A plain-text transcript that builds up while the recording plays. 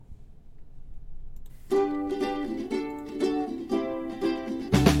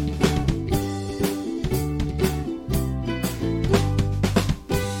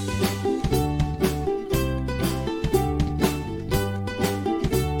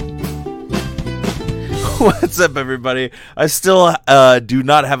What's up, everybody? I still do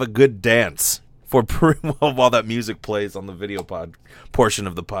not have a good dance for while that music plays on the video pod portion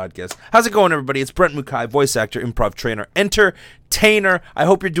of the podcast. How's it going, everybody? It's Brent Mukai, voice actor, improv trainer, entertainer. I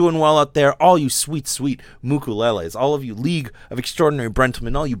hope you're doing well out there. All you sweet, sweet mukuleles, all of you League of Extraordinary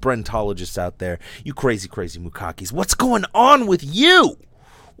Brentmen, all you Brentologists out there, you crazy, crazy mukakis. What's going on with you?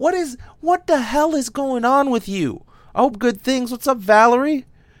 What the hell is going on with you? I hope good things. What's up, Valerie?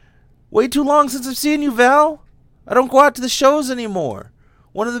 Way too long since I've seen you, Val. I don't go out to the shows anymore.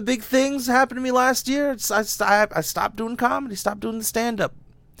 One of the big things happened to me last year. I stopped doing comedy, stopped doing the stand-up.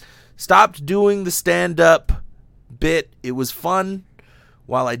 Stopped doing the stand-up bit. It was fun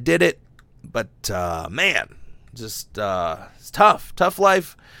while I did it. But, man, just, it's tough. Tough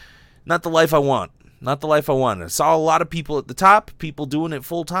life. Not the life I want. Not the life I want. I saw a lot of people at the top, people doing it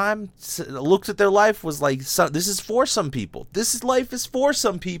full time. Looked at their life, was like, this is for some people. Life is for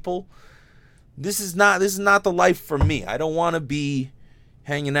some people. This is not the life for me. I don't want to be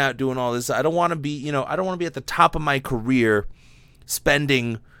hanging out doing all this. I don't want to be, I don't want to be at the top of my career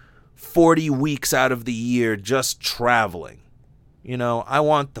spending 40 weeks out of the year just traveling. I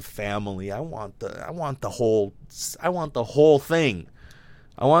want the family. I want the whole thing.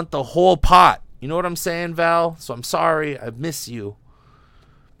 I want the whole pot. You know what I'm saying, Val? So I'm sorry. I miss you.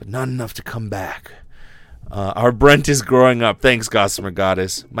 But not enough to come back. Our Brent is growing up. Thanks, Gossamer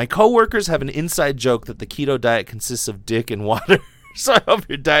Goddess. My coworkers have an inside joke that the keto diet consists of dick and water. So I hope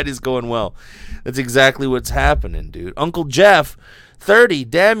your diet is going well. That's exactly what's happening, dude. Uncle Jeff, 30,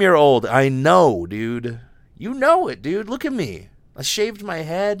 damn you're old. I know, dude. You know it, dude. Look at me. I shaved my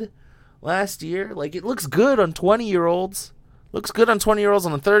head last year. Like, it looks good on 20-year-olds. Looks good on 20-year-olds.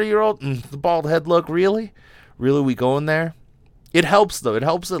 On a 30-year-old, the bald head look, really? Really, we going there? It helps, though. It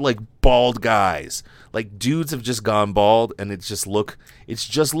helps that, like, bald guys, like, dudes have just gone bald, and it's just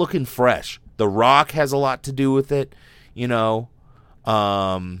looking fresh. The Rock has a lot to do with it,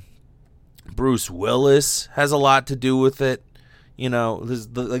 Bruce Willis has a lot to do with it,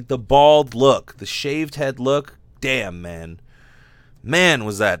 the bald look, the shaved head look. Damn, man,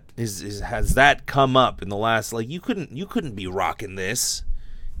 has that come up in the last, like, you couldn't be rocking this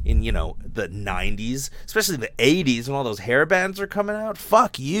in, the 90s, especially the 80s when all those hair bands are coming out.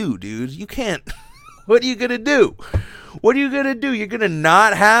 Fuck you, dude. You can't. What are you gonna do? You're gonna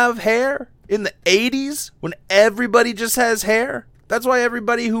not have hair in the 80s when everybody just has hair? That's why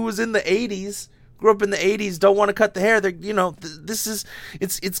everybody who was in the 80s, grew up in the 80s, don't want to cut the hair. They're, this is,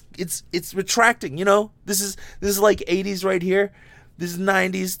 it's retracting, This is like 80s right here. This is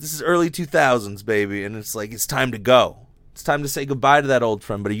 90s. This is early 2000s, baby. And it's like, it's time to go. It's time to say goodbye to that old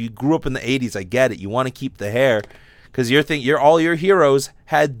friend. But if you grew up in the 80s, I get it. You want to keep the hair because all your heroes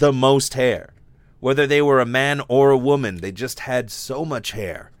had the most hair. Whether they were a man or a woman, they just had so much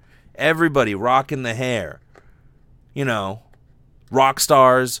hair. Everybody rocking the hair. Rock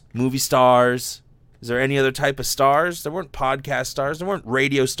stars, movie stars. Is there any other type of stars? There weren't podcast stars. There weren't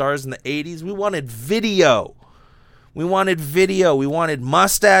radio stars in the 80s. We wanted video. We wanted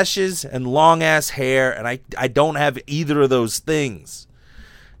mustaches and long-ass hair, and I don't have either of those things.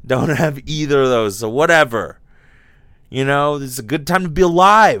 So whatever. This is a good time to be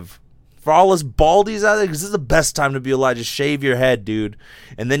alive. For all us baldies out there, because this is the best time to be alive. Just shave your head, dude.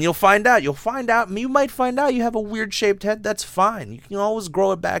 And then you'll find out. You might find out you have a weird-shaped head. That's fine. You can always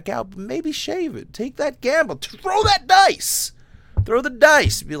grow it back out, but maybe shave it. Take that gamble. Throw that dice. Throw the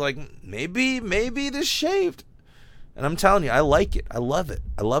dice. Be like, maybe this shaved. And I'm telling you, I like it. I love it.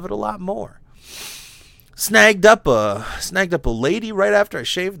 I love it a lot more. Snagged up a lady right after I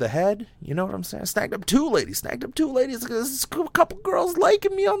shaved the head. You know what I'm saying? Snagged up two ladies. There's a couple girls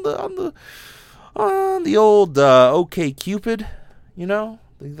liking me on the old OK Cupid.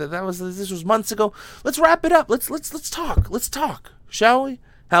 This was months ago. Let's wrap it up. Let's talk. Shall we?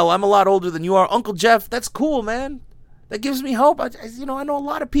 Hell, I'm a lot older than you are, Uncle Jeff. That's cool, man. That gives me hope. I know a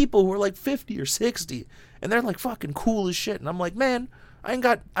lot of people who are like 50 or 60, and they're like fucking cool as shit. And I'm like, man, I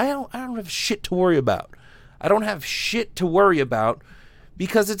don't have shit to worry about. I don't have shit to worry about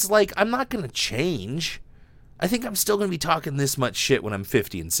because it's like I'm not going to change. I think I'm still going to be talking this much shit when I'm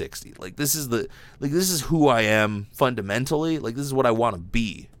 50 and 60. Like this is who I am fundamentally. Like this is what I want to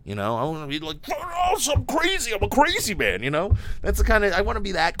be, I want to be like, oh, I'm crazy. I'm a crazy man, That's the kind of, I want to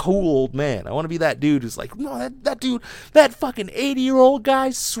be that cool old man. I want to be that dude who's like, no, that dude, that fucking 80-year-old guy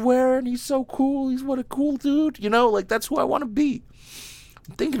swearing he's so cool. He's what a cool dude, Like that's who I want to be.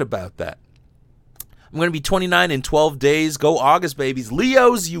 I'm thinking about that. I'm going to be 29 in 12 days. Go August, babies.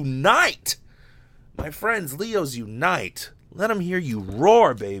 Leos unite. My friends, Leos unite. Let them hear you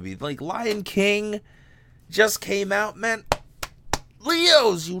roar, baby. Like Lion King just came out, man.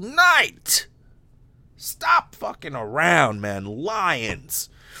 Leos unite. Stop fucking around, man. Lions.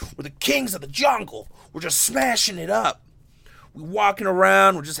 We're the kings of the jungle. We're just smashing it up. We're walking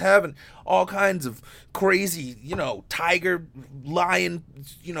around. We're just having all kinds of crazy, tiger, lion,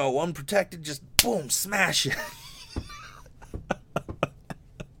 unprotected. Just boom, smash it.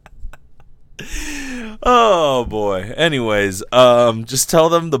 Oh boy. Anyways, just tell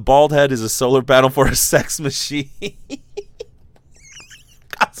them the bald head is a solar panel for a sex machine.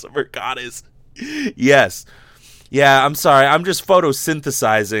 Gossamer Goddess. Yes. Yeah, I'm sorry. I'm just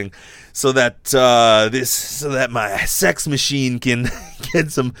photosynthesizing so that my sex machine can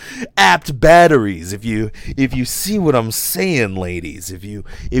get some apt batteries. If you see what I'm saying, ladies, if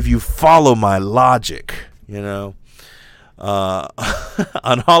you follow my logic,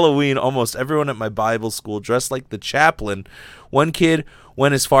 on Halloween, almost everyone at my Bible school dressed like the chaplain. One kid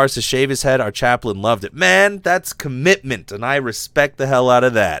went as far as to shave his head. Our chaplain loved it. Man, that's commitment, and I respect the hell out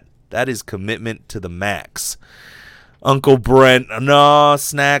of that. That is commitment to the max. Uncle Brent, no,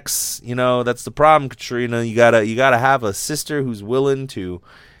 snacks. That's the problem, Katrina. You gotta have a sister who's willing to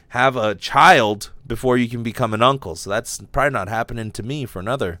have a child before you can become an uncle. So that's probably not happening to me for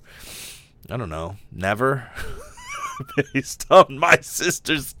another, I don't know, never. Based on my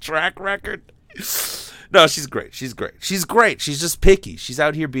sister's track record. No, she's great. She's just picky. She's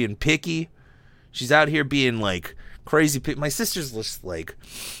out here being picky. She's out here being like crazy. My sister's just like,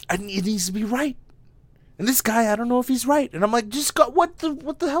 it needs to be right. And this guy, I don't know if he's right. And I'm like, just go. What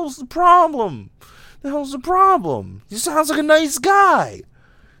the hell's the problem? He sounds like a nice guy.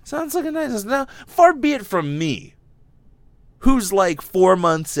 Now, far be it from me, who's like 4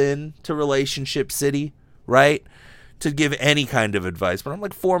 months in to Relationship City, right? To give any kind of advice, but I'm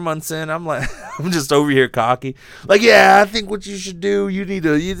like 4 months in. I'm just over here cocky. Like, yeah, I think what you should do, you need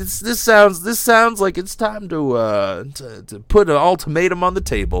to. This sounds like it's time to put an ultimatum on the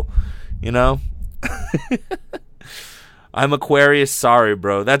table, I'm Aquarius. Sorry,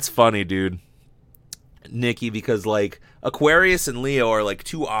 bro. That's funny, dude. Nikki, because like Aquarius and Leo are like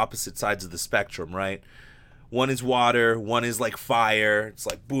two opposite sides of the spectrum, right? One is water, one is like fire. It's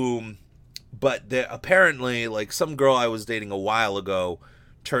like boom. But apparently, like, some girl I was dating a while ago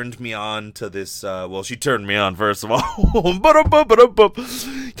turned me on to this. She turned me on, first of all.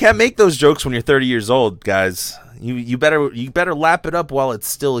 Can't make those jokes when you're 30 years old, guys. You better lap it up while it's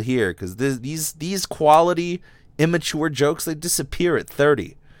still here, because these quality immature jokes, they disappear at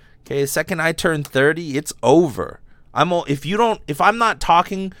 30. Okay, the second I turn 30, it's over. If I'm not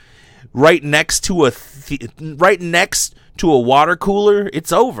talking right next to a water cooler,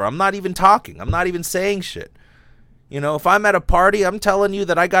 it's over. I'm not even talking. I'm not even saying shit. If I'm at a party, I'm telling you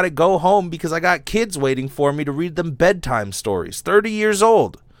that I got to go home because I got kids waiting for me to read them bedtime stories. 30 years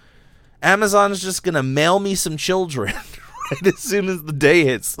old. Amazon's just going to mail me some children right as soon as the day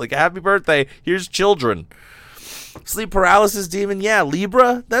hits. Like, happy birthday, here's children. Sleep paralysis demon, yeah,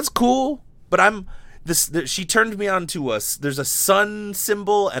 Libra, that's cool. But she turned me on to there's a sun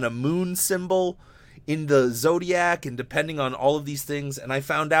symbol and a moon symbol in the zodiac, and depending on all of these things, and I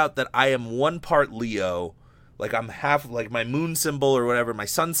found out that I am one part Leo. Like, I'm half, like, my moon symbol or whatever, my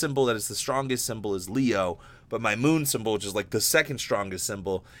sun symbol that is the strongest symbol is Leo, but my moon symbol, which is like the second strongest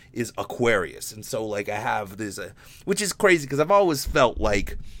symbol, is Aquarius. And so, like, I have this, which is crazy because I've always felt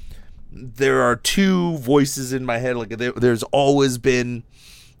like there are two voices in my head. Like, there's always been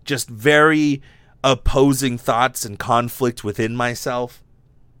just very opposing thoughts and conflict within myself.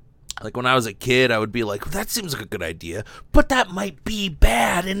 Like, when I was a kid, I would be like, that seems like a good idea, but that might be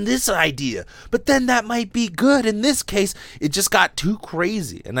bad in this idea. But then that might be good in this case. It just got too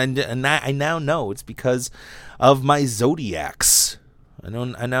crazy. And I now know it's because of my zodiacs. I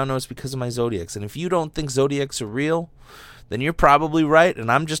now know it's because of my zodiacs. And if you don't think zodiacs are real, then you're probably right,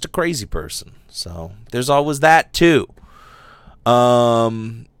 and I'm just a crazy person. So there's always that, too.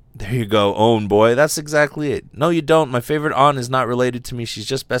 There you go, own boy. That's exactly it. No, you don't. My favorite aunt is not related to me. She's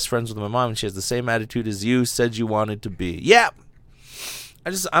just best friends with my mom, and she has the same attitude as you said you wanted to be. Yeah.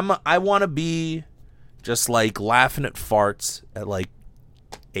 I want to be just like laughing at farts at like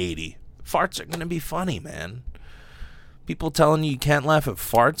 80. Farts are gonna be funny, man. People telling you can't laugh at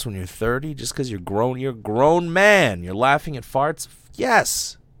farts when you're 30 just because you're grown. You're a grown man. You're laughing at farts.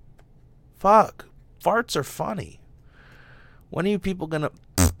 Yes. Fuck. Farts are funny. When are you people gonna?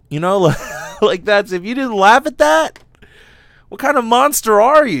 Like that's, if you didn't laugh at that, what kind of monster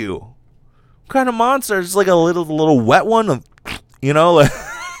are you? What kind of monster? It's like a little wet one,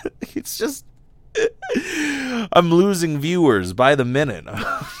 it's just, I'm losing viewers by the minute.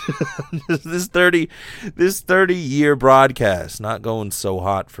 This 30-year broadcast not going so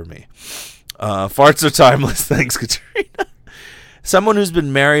hot for me. Farts are timeless. Thanks, Katrina. Someone who's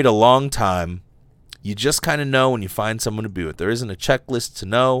been married a long time You just kind of know when you find someone to be with. There isn't a checklist to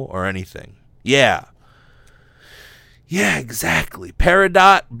know or anything. Yeah. Yeah, exactly.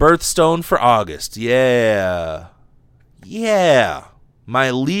 Peridot, birthstone for August. Yeah. Yeah.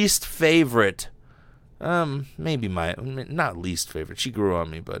 My least favorite, maybe not least favorite. She grew on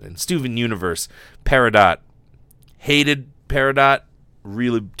me, but in Steven Universe, Peridot. Hated Peridot.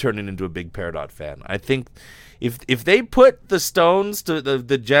 Really turning into a big Peridot fan. I think if they put the stones, to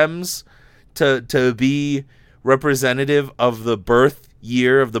the gems, to be representative of the birth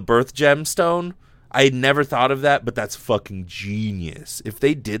year of the birth gemstone, I had never thought of that, but that's fucking genius. If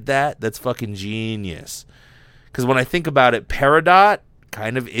they did that, that's fucking genius. Because when I think about it, Peridot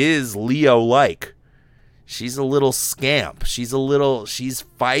kind of is Leo-like. She's a little scamp. She's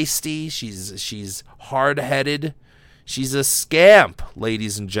feisty. She's hard-headed. She's a scamp,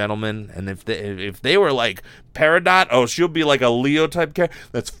 ladies and gentlemen. And if they were like Peridot, oh, she'll be like a Leo type character.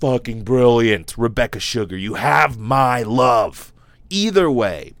 That's fucking brilliant. Rebecca Sugar, you have my love. Either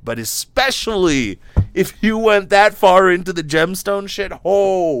way, but especially if you went that far into the gemstone shit.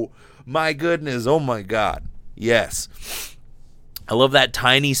 Oh my goodness. Oh my God. Yes. I love that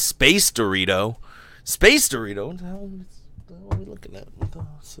tiny space Dorito. Space Dorito? What the hell are we looking at?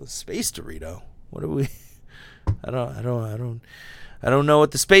 Space Dorito. What are we? I don't know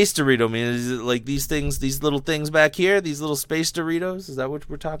what the space Dorito means. Is it like these things, these little things back here, these little space Doritos? Is that what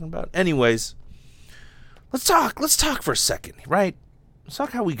we're talking about? Anyways, let's talk for a second, right? Let's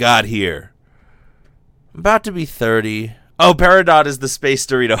talk how we got here. I'm about to be 30. Oh, Peridot is the space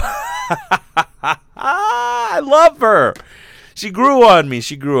Dorito. I love her. She grew on me.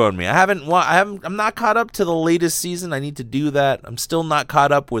 I'm not caught up to the latest season. I need to do that. I'm still not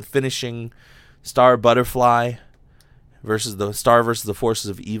caught up with finishing Star Butterfly versus the Forces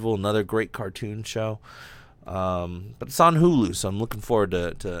of Evil, another great cartoon show. But it's on Hulu, so I'm looking forward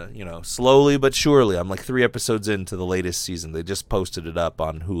to slowly but surely. I'm like 3 episodes into the latest season. They just posted it up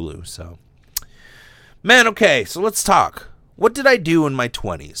on Hulu. So, man, okay, so let's talk. What did I do in my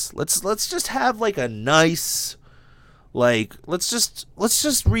 20s? Let's just have like a nice, like, let's just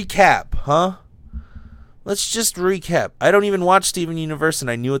recap, huh? Let's just recap. I don't even watch Steven Universe,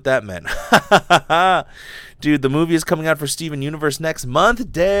 and I knew what that meant. Dude, the movie is coming out for Steven Universe next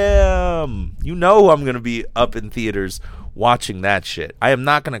month. Damn. You know I'm going to be up in theaters watching that shit. I am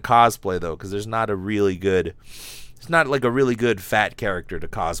not going to cosplay, though, because there's not like a really good fat character to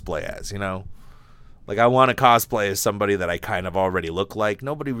cosplay as, you know? Like, I want to cosplay as somebody that I kind of already look like.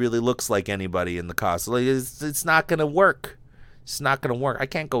 Nobody really looks like anybody in the cosplay. It's not going to work. It's not going to work. I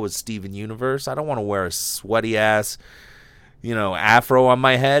can't go with Steven Universe. I don't want to wear a sweaty ass, afro on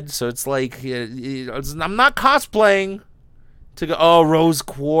my head. So it's like, I'm not cosplaying to go, oh, Rose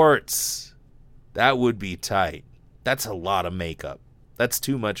Quartz. That would be tight. That's a lot of makeup. That's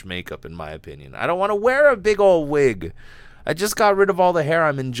too much makeup, in my opinion. I don't want to wear a big old wig. I just got rid of all the hair.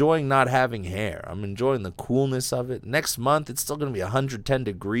 I'm enjoying not having hair. I'm enjoying the coolness of it. Next month, it's still going to be 110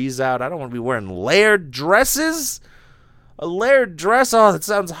 degrees out. I don't want to be wearing layered dresses. A layered dress? Oh, that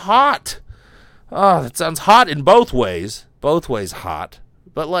sounds hot. Oh, that sounds hot in both ways. Both ways hot.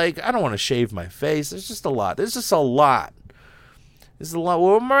 But, like, I don't want to shave my face. There's just a lot. There's a lot.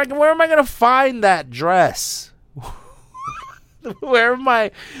 Where am I going to find that dress? Where am I?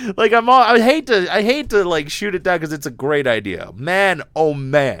 Like, I hate to like shoot it down because it's a great idea. Man, oh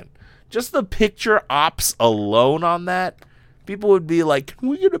man. Just the picture ops alone on that. People would be like, can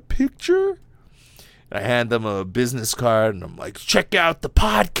we get a picture? I hand them a business card and I'm like, check out the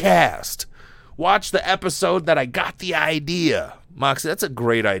podcast. Watch the episode that I got the idea. Moxie, that's a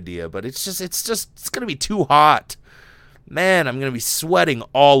great idea, but it's going to be too hot. Man, I'm going to be sweating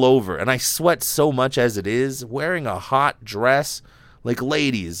all over. And I sweat so much as it is. Wearing a hot dress. Like,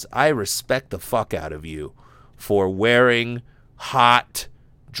 ladies, I respect the fuck out of you for wearing hot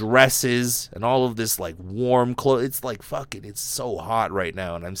dresses and all of this, like, warm clothes. It's like, fucking, it's so hot right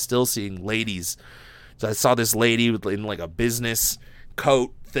now. And I'm still seeing ladies. So I saw this lady in like a business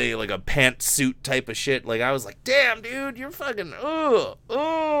coat thing, like a pantsuit type of shit. Like, I was like, damn, dude, you're fucking, ugh.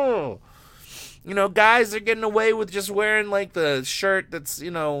 Guys are getting away with just wearing like the shirt that's,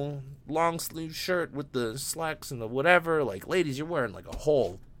 long sleeve shirt with the slacks and the whatever. Like, ladies, you're wearing a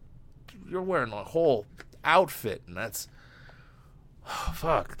whole outfit, and that's,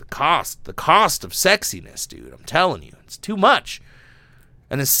 fuck, the cost of sexiness, dude. I'm telling you, it's too much.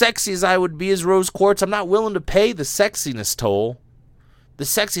 And as sexy as I would be as Rose Quartz, I'm not willing to pay the sexiness toll.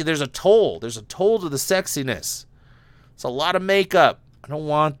 There's a toll. There's a toll to the sexiness. It's a lot of makeup. I don't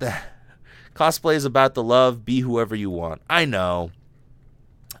want that. Cosplay is about the love. Be whoever you want. I know.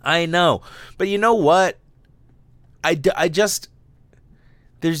 But you know what?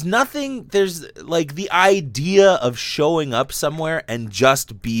 there's like the idea of showing up somewhere and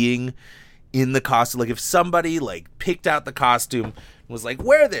just being in the costume. Like if somebody like picked out the costume and was like,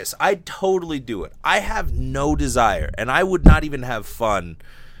 wear this, I'd totally do it. I have no desire, and I would not even have fun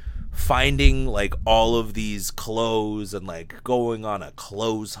finding like all of these clothes and like going on a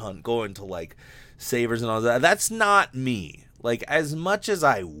clothes hunt, going to like Savers and all that. That's not me. Like as much as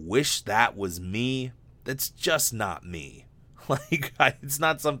I wish that was me, that's just not me. Like it's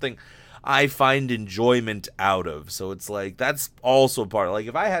not something I find enjoyment out of. So it's like that's also part of, like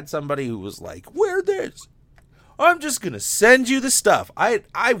if I had somebody who was like, wear this, I'm just gonna send you the stuff,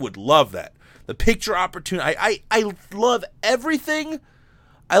 I would love that. The picture opportunity. I love everything.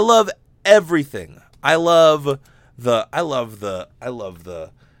 I love everything. I love the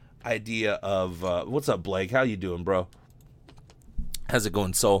idea of what's up, Blake? How you doing, bro? How's it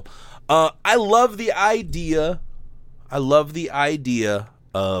going, Soul? I love the idea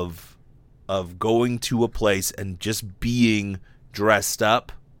of going to a place and just being dressed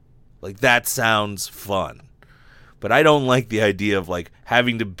up. Like that sounds fun. But I don't like the idea of like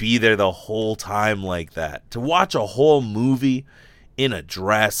having to be there the whole time like that. To watch a whole movie in a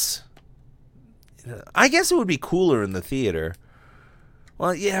dress. I guess it would be cooler in the theater.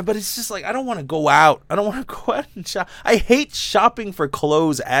 Well, yeah, but it's just like I don't want to go out. I don't want to go out and shop. I hate shopping for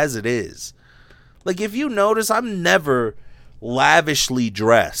clothes as it is. Like if you notice, I'm never lavishly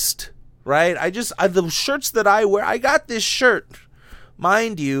dressed, right? The shirts that I wear, I got this shirt,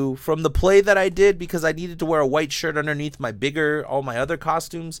 mind you, from the play that I did because I needed to wear a white shirt underneath all my other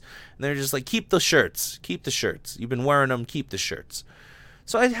costumes. And they're just like, keep the shirts. You've been wearing them, keep the shirts.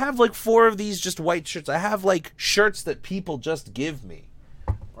 So I have like 4 of these just white shirts. I have like shirts that people just give me,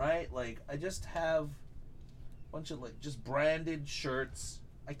 right? Like I just have a bunch of like just branded shirts.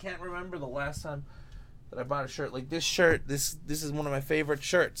 I can't remember the last time that I bought a shirt. Like this shirt, this is one of my favorite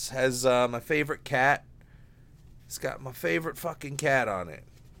shirts. Has my favorite cat. It's got my favorite fucking cat on it.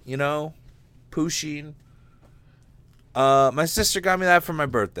 You know? Pusheen. My sister got me that for my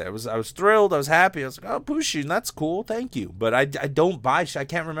birthday. I was thrilled. I was happy. I was like, oh, Pusheen, that's cool. Thank you. But I don't buy I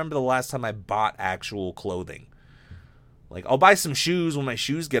can't remember the last time I bought actual clothing. Like, I'll buy some shoes when my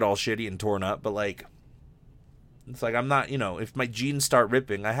shoes get all shitty and torn up. But, like, it's like I'm not, if my jeans start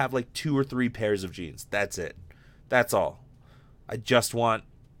ripping, I have like 2 or 3 pairs of jeans. That's it. That's all. I just want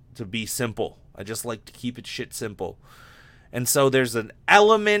to be simple. I just like to keep it shit simple. And so there's an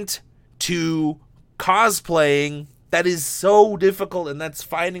element to cosplaying that is so difficult, and that's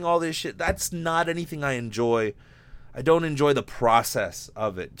finding all this shit. That's not anything I enjoy. I don't enjoy the process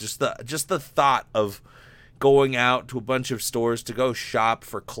of it. Just the thought of going out to a bunch of stores to go shop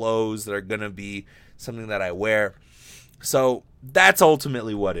for clothes that are going to be something that I wear. So that's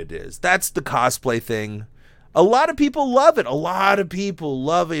ultimately what it is. That's the cosplay thing. A lot of people love it.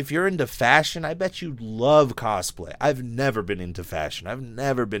 If you're into fashion, I bet you love cosplay. I've never been into fashion. I've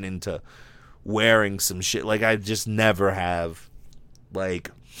never been into wearing some shit. Like, I just never have. Like,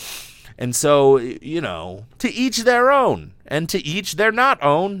 and so, to each their own. And to each their not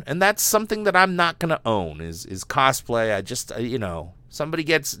own. And that's something that I'm not going to own is cosplay. I just,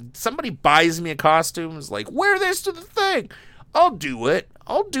 somebody buys me a costume. Is like, wear this to the thing. I'll do it.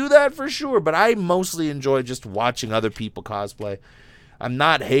 I'll do that for sure. But I mostly enjoy just watching other people cosplay. I'm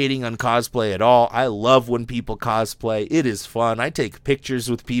not hating on cosplay at all. I love when people cosplay. It is fun. I take pictures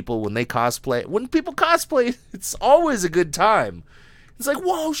with people when they cosplay. When people cosplay, it's always a good time. It's like,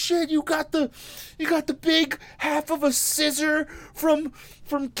 whoa, shit! You got the big half of a scissor from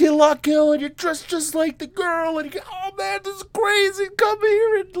Kill La Kill, and you're dressed just like the girl. And you go, oh man, this is crazy! Come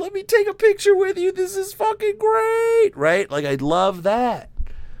here and let me take a picture with you. This is fucking great, right? Like, I love that.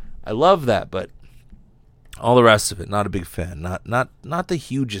 But all the rest of it, not a big fan. Not the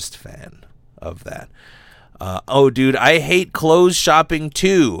hugest fan of that. Dude, I hate clothes shopping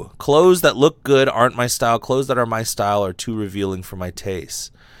too. Clothes that look good aren't my style. Clothes that are my style are too revealing for my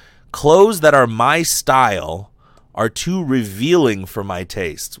taste. Clothes that are my style are too revealing for my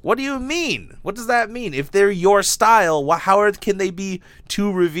taste. What do you mean? What does that mean? If they're your style, how can they be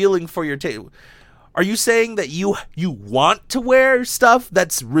too revealing for your taste? Are you saying that you want to wear stuff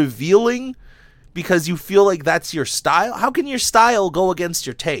that's revealing because you feel like that's your style? How can your style go against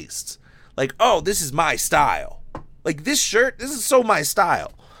your tastes? Like, oh, this is my style. Like, this shirt, this is so my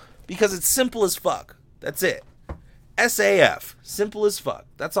style. Because it's simple as fuck. That's it. SAF. Simple as fuck.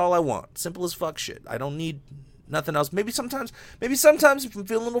 That's all I want. Simple as fuck shit. I don't need nothing else. Maybe sometimes if I'm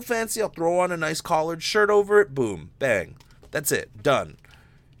feeling a little fancy, I'll throw on a nice collared shirt over it. Boom. Bang. That's it. Done.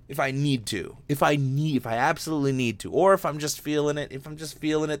 If I need to. If I absolutely need to. Or if I'm just feeling it. If I'm just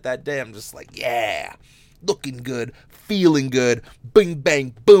feeling it that day, I'm just like, yeah. Looking good. feeling good, bing,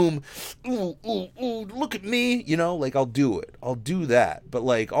 bang, boom, ooh, ooh, ooh, look at me, like I'll do it. I'll do that. But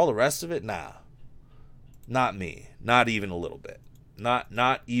like all the rest of it, nah. Not me. Not even a little bit.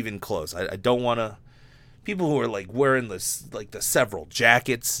 Not even close. I don't want to. People who are like wearing this, like the several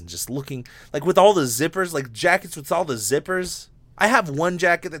jackets and just looking like with all the zippers, like jackets with all the zippers. I have one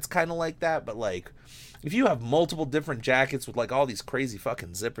jacket that's kind of like that, but like if you have multiple different jackets with like all these crazy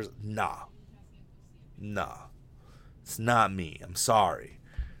fucking zippers, nah. It's not me. I'm sorry.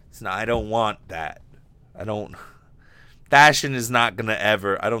 It's not. I don't want that. I don't. Fashion is not gonna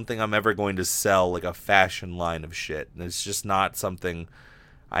ever. I don't think I'm ever going to sell like a fashion line of shit. And it's just not something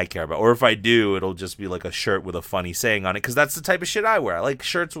I care about. Or if I do, it'll just be like a shirt with a funny saying on it, because that's the type of shit I wear. I like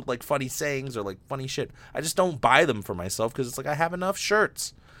shirts with like funny sayings or like funny shit. I just don't buy them for myself because it's like I have enough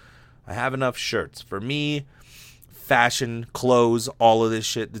shirts. For me, fashion, clothes, all of this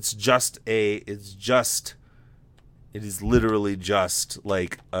shit, it is literally just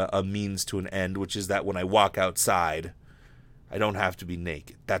like a means to an end, which is that when I walk outside, I don't have to be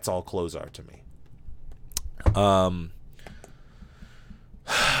naked. That's all clothes are to me.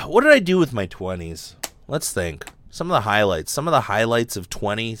 What did I do with my 20s? Let's think. Some of the highlights of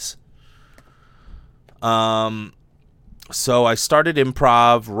 20s. So I started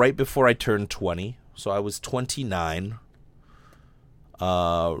improv right before I turned 20. So I was 29.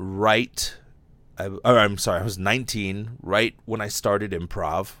 I was 19 right when I started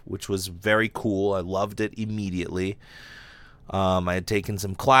improv, which was very cool. I loved it immediately. I had taken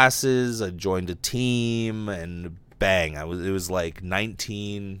some classes, I joined a team, and bang, it was like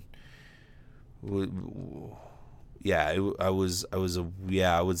 19. Yeah, I was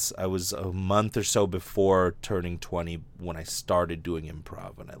a month or so before turning 20 when I started doing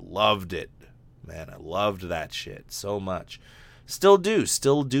improv, and I loved it. Man, I loved that shit so much. Still do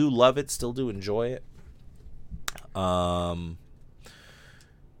love it, still do enjoy it.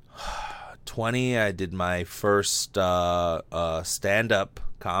 20, I did my first stand-up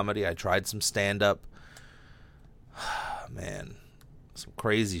comedy. I tried some stand-up. Man, some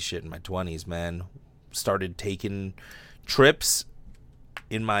crazy shit in my 20s, man. Started taking trips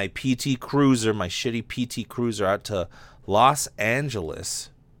in my PT Cruiser, my shitty PT Cruiser, out to Los Angeles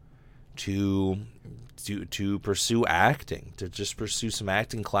to pursue acting, to just pursue some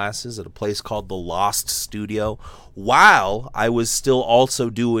acting classes at a place called the Lost Studio, while I was still also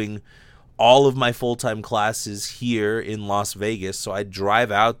doing all of my full-time classes here in Las Vegas. So I'd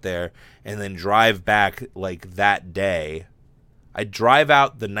drive out there and then drive back like that day. I'd drive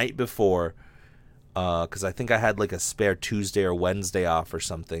out the night before because I think I had like a spare Tuesday or Wednesday off or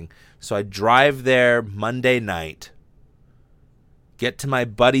something. So I'd drive there Monday night, get to my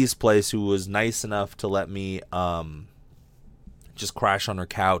buddy's place, who was nice enough to let me just crash on her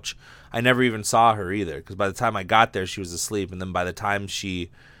couch. I never even saw her either, because by the time I got there, she was asleep. And then by the time she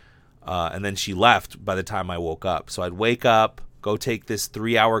left by the time I woke up. So I'd wake up, go take this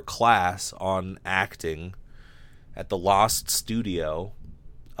 3-hour class on acting at the Lost Studio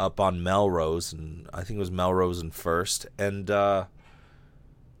up on Melrose, and I think it was Melrose and First. And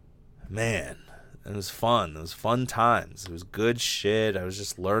man, it was fun. It was fun times. It was good shit. I was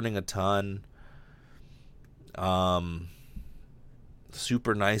just learning a ton.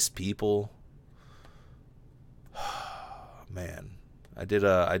 Super nice people. Man, I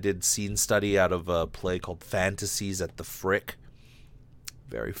did scene study out of a play called Fantasies at the Frick.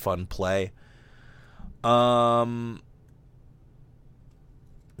 Very fun play.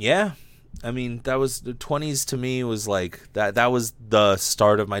 Yeah. I mean, that was the 20s to me, was like that was the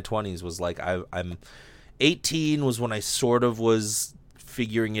start of my 20s. Was like I'm 18 was when I sort of was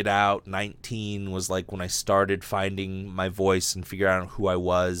figuring it out. 19 was like when I started finding my voice and figuring out who I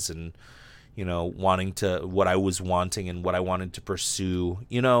was, and what I was wanting and what I wanted to pursue.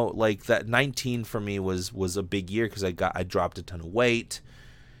 Like that 19 for me was a big year, because I dropped a ton of weight.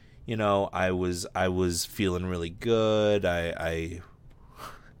 I was feeling really good. I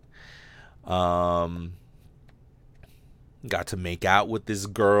got to make out with this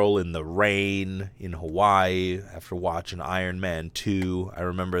girl in the rain in Hawaii after watching Iron Man 2. I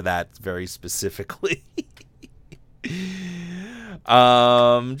remember that very specifically.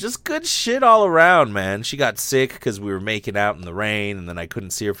 Just good shit all around, man. She got sick because we were making out in the rain, and then I couldn't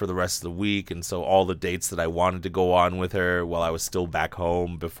see her for the rest of the week, and so all the dates that I wanted to go on with her while I was still back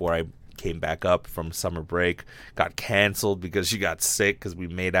home before I came back up from summer break got canceled because she got sick because we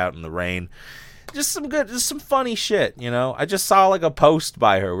made out in the rain. Just some funny shit, I just saw like a post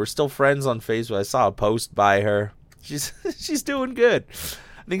by her. We're still friends on Facebook. I saw a post by her. She's doing good.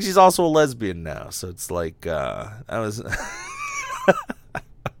 I think she's also a lesbian now, so it's like that was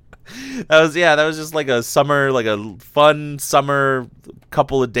That was just like a summer, like a fun summer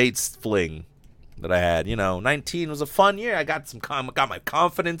couple of dates fling that I had. 19 was a fun year. I got got my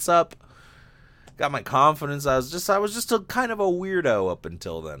confidence up. Got my confidence. I was just a kind of a weirdo up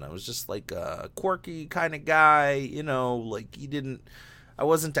until then. I was just like a quirky kind of guy, like I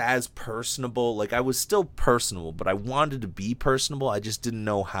wasn't as personable. Like, I was still personable, but I wanted to be personable. I just didn't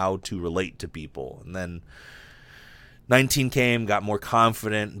know how to relate to people. And then 19 came, got more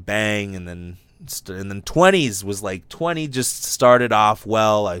confident, bang, and then 20s was like 20 just started off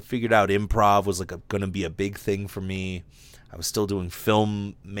well. I figured out improv was like going to be a big thing for me. I was still doing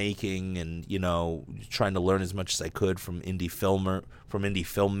filmmaking and, trying to learn as much as I could from indie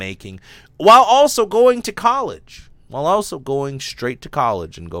filmmaking, while also going to college. While also going straight to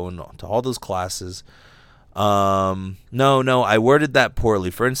college and going to all those classes. No, I worded that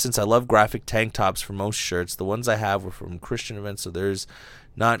poorly. For instance, I love graphic tank tops for most shirts. The ones I have were from Christian events, so there's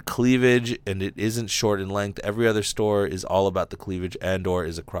not cleavage, and it isn't short in length. Every other store is all about the cleavage and/or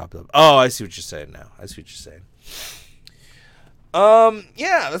is a crop top. Oh, I see what you're saying now.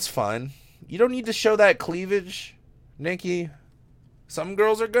 Yeah, that's fine. You don't need to show that cleavage, Nikki. Some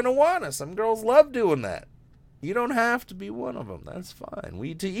girls are gonna want it. Some girls love doing that. You don't have to be one of them. That's fine.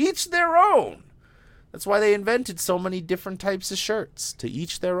 To each their own. That's why they invented so many different types of shirts. To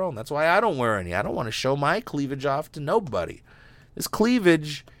each their own. That's why I don't wear any. I don't want to show my cleavage off to nobody. This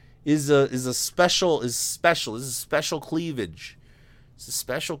cleavage is special. This is special cleavage. It's a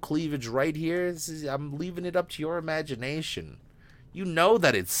special cleavage right here. I'm leaving it up to your imagination. You know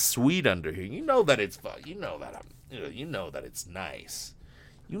that it's sweet under here. You know that it's nice. You know that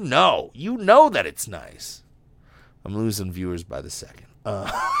it's nice. I'm losing viewers by the second.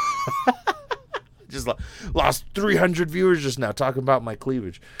 Just lost 300 viewers just now talking about my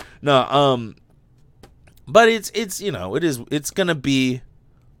cleavage. No, but it's gonna be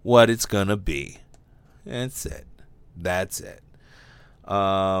what it's gonna be. That's it.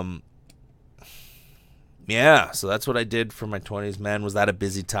 Yeah, so that's what I did for my 20s. Man, was that a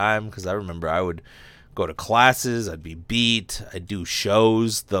busy time? Because I remember I would go to classes, I'd be beat, I'd do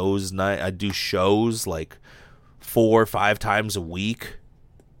shows I'd do shows like 4 or 5 times a week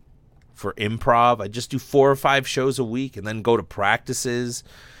for improv. I just do 4 or 5 shows a week and then go to practices,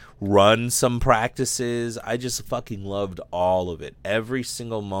 run some practices. I just fucking loved all of it. Every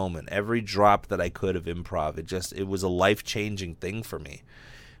single moment, every drop that I could of improv. It was a life-changing thing for me.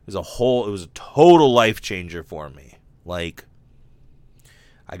 It was a total life changer for me. Like,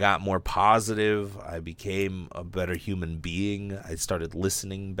 I got more positive. I became a better human being. I started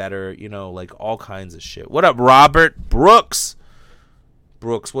listening better, like all kinds of shit. What up, Robert? Brooks,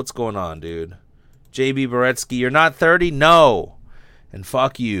 what's going on, dude? JB Beretsky, you're not 30? No. And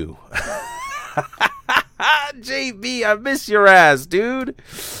fuck you. JB, I miss your ass, dude.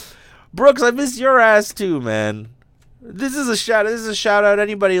 Brooks, I miss your ass too, man. This is a shout out to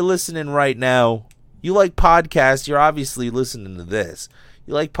anybody listening right now. You like podcasts, you're obviously listening to this.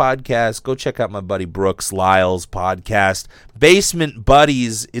 You like podcasts, go check out my buddy Brooks Lyle's podcast, Basement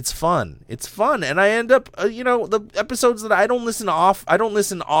Buddies. It's fun. And I end up, the episodes that I don't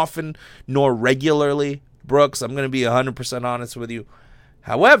listen often nor regularly, Brooks, I'm going to be 100% honest with you.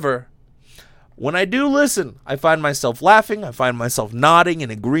 However, when I do listen, I find myself laughing, I find myself nodding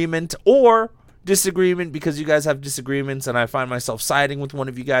in agreement or disagreement because you guys have disagreements, and I find myself siding with one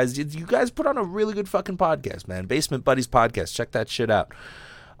of you guys. You guys put on a really good fucking podcast, man. Basement Buddies podcast. Check that shit out.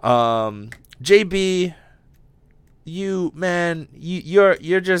 JB, you're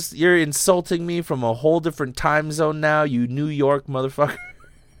insulting me from a whole different time zone now, you New York motherfucker.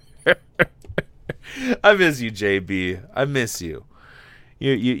 I miss you, JB. I miss you.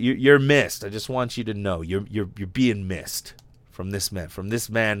 You're missed. I just want you to know you're being missed. From this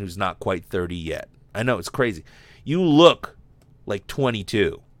man who's not quite 30 yet. I know, it's crazy. You look like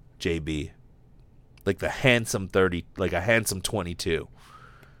 22, JB. Like the handsome 30, like a handsome 22.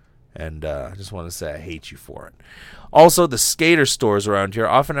 And I just want to say I hate you for it. Also, the skater stores around here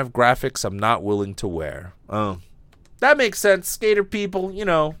often have graphics I'm not willing to wear. Oh, that makes sense. Skater people,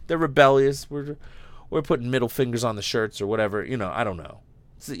 they're rebellious. We're putting middle fingers on the shirts or whatever. I don't know.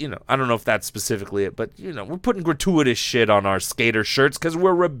 So, I don't know if that's specifically it, but, we're putting gratuitous shit on our skater shirts because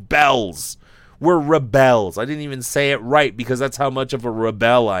we're rebels. We're rebels. I didn't even say it right because that's how much of a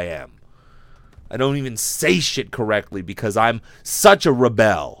rebel I am. I don't even say shit correctly because I'm such a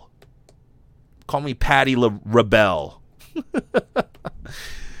rebel. Call me Patty Rebel.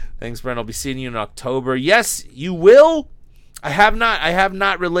 Thanks, Brent. I'll be seeing you in October. Yes, you will. I have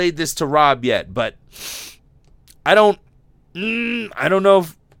not relayed this to Rob yet, but I don't know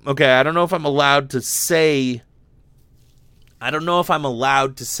if I'm allowed to say I don't know if I'm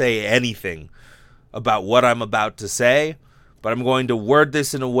allowed to say anything about what I'm about to say, but I'm going to word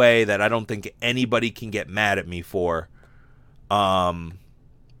this in a way that I don't think anybody can get mad at me for. I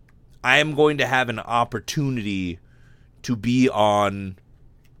am going to have an opportunity to be on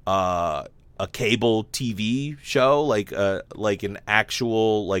a cable TV show, like an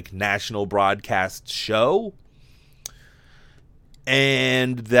actual like national broadcast show,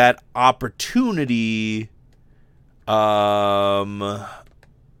 and that opportunity, what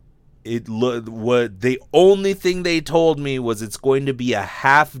the only thing they told me was it's going to be a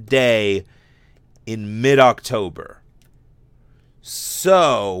half day in mid-October.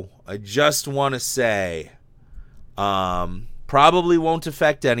 So I just want to say, probably won't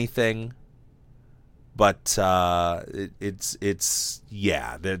affect anything, but there's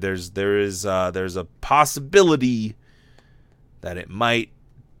a possibility that it might,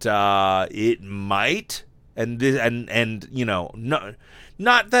 and you know,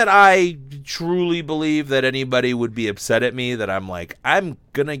 not that I truly believe that anybody would be upset at me that I'm like, I'm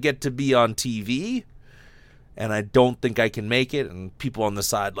gonna get to be on TV and I don't think I can make it, and people on the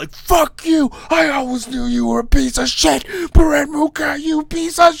side like, fuck you, I always knew you were a piece of shit, Brent Mukai, you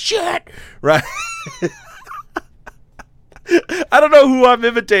piece of shit, right? I don't know who I'm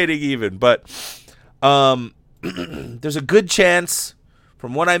imitating even, but there's a good chance,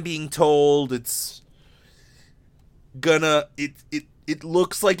 from what I'm being told, it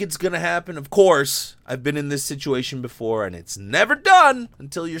looks like it's gonna happen. Of course, I've been in this situation before, and it's never done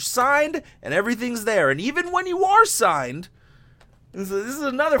until you're signed and everything's there. And even when you are signed, this is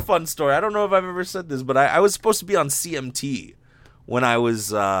another fun story. I don't know if I've ever said this, but I was supposed to be on CMT when I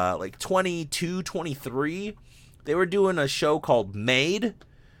was like 22, 23. They were doing a show called Made.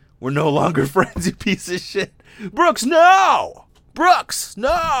 We're no longer friends, you piece of shit. Brooks, no! Brooks,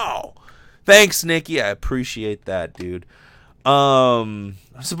 no! Thanks, Nikki. I appreciate that, dude. I'm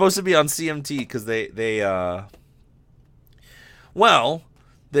supposed to be on CMT because they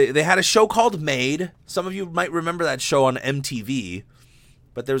had a show called Made. Some of you might remember that show on MTV,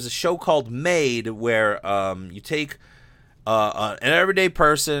 but there was a show called Made where you take an everyday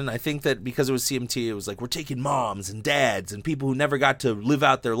person. I think that because it was CMT, it was like, we're taking moms and dads and people who never got to live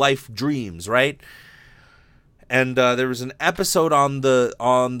out their life dreams, right? And there was an episode on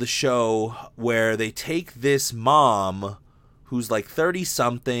the show where they take this mom who's like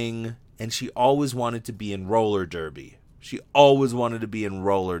 30-something, and she always wanted to be in roller derby.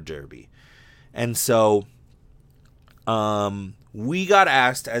 And so we got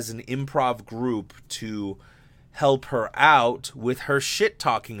asked as an improv group to help her out with her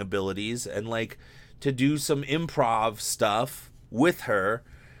shit-talking abilities and like to do some improv stuff with her,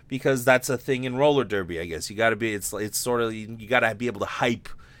 because that's a thing in roller derby, I guess. You got to be, it's sort of, you got to be able to hype.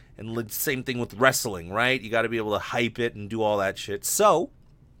 And same thing with wrestling, right? You got to be able to hype it and do all that shit. So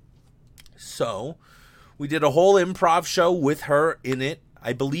we did a whole improv show with her in it.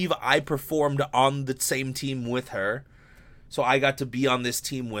 I believe I performed on the same team with her. So I got to be on this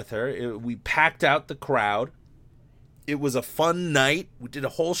team with her. We packed out the crowd. It was a fun night. We did a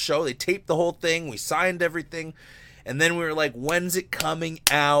whole show. They taped the whole thing. We signed everything. And then we were like, when's it coming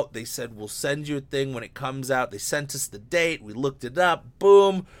out? They said, we'll send you a thing when it comes out. They sent us the date. We looked it up.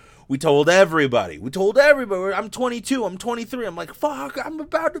 Boom. We told everybody. I'm 22. I'm 23. I'm like, fuck, I'm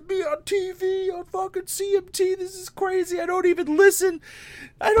about to be on TV on fucking CMT. This is crazy. I don't even listen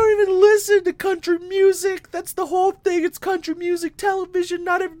to country music. That's the whole thing. It's country music television.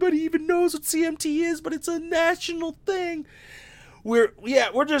 Not everybody even knows what CMT is, but it's a national thing. We're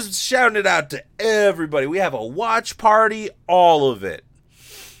just shouting it out to everybody. We have a watch party, all of it.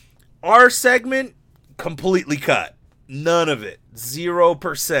 Our segment, completely cut. None of it. 0%.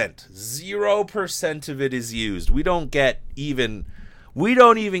 0% of it is used. We don't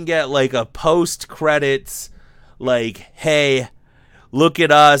even get like a post credits like, hey, look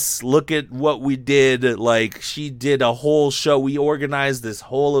at us, look at what we did. Like, she did a whole show. We organized this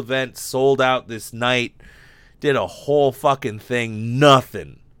whole event, sold out this night, did a whole fucking thing.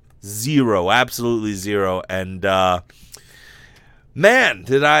 Nothing. 0. Absolutely 0. And man,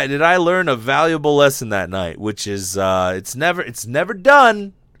 did I learn a valuable lesson that night, which is it's never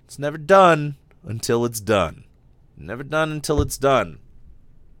done. It's never done until it's done. Never done until it's done.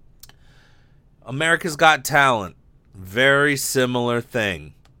 America's Got Talent. Very similar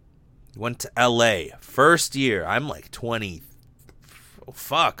thing. Went to LA. First year. I'm like 20. Oh,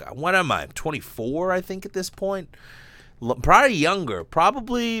 fuck. What am I? 24, I think, at this point. Probably younger.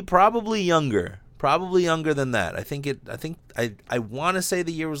 Probably younger. Probably younger than that. I want to say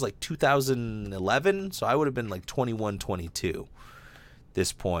the year was like 2011, so I would have been like 21, 22 at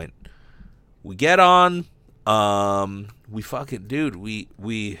this point. We get on. We fucking, dude,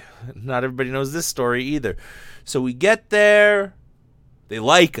 we not everybody knows this story either. So we get there. They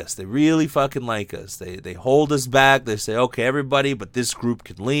like us. They really fucking like us. They hold us back. They say, okay, everybody, but this group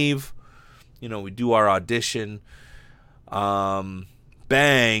can leave. You know, we do our audition. Bang.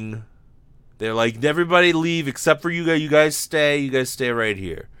 They're like, everybody leave except for you guys. You guys stay. You guys stay right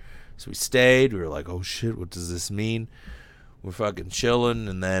here. So we stayed. We were like, oh shit, what does this mean? We're fucking chilling,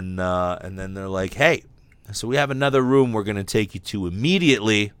 and then they're like, hey, so we have another room we're gonna take you to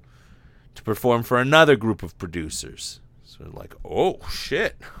immediately to perform for another group of producers. So we're like, oh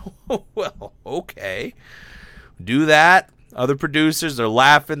shit. Well, okay. Do that. Other producers, they're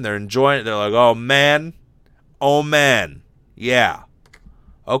laughing, they're enjoying it. They're like, oh man, yeah,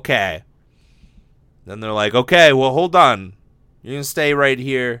 okay. Then they're like, okay, well, hold on. You're gonna stay right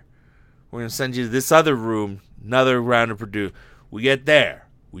here. We're gonna send you to this other room. Another round of produce. We get there.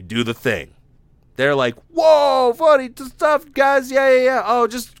 We do the thing. They're like, whoa, funny stuff, guys. Yeah. Oh,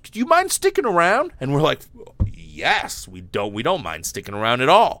 just, do you mind sticking around? And we're like, yes, we don't mind sticking around at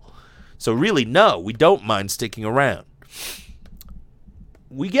all. So really, no, we don't mind sticking around.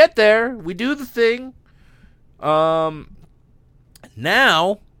 We get there. We do the thing. Now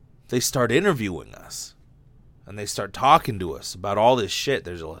they start interviewing us. And they start talking to us about all this shit.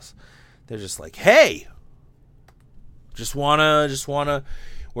 They're just like, hey, just wanna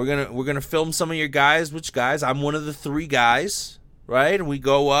we're gonna film some of your guys. Which guys? I'm one of the 3 guys, right? And we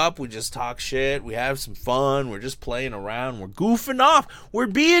go up, we just talk shit, we have some fun, we're just playing around, we're goofing off, we're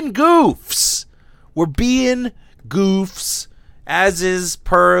being goofs, as is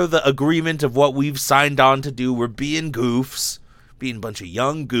per the agreement of what we've signed on to do. We're being goofs, being a bunch of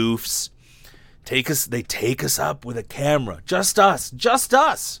young goofs. They take us up with a camera, just us,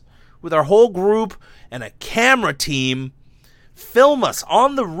 with our whole group and a camera team, film us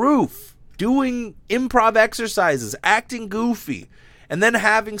on the roof, doing improv exercises, acting goofy, and then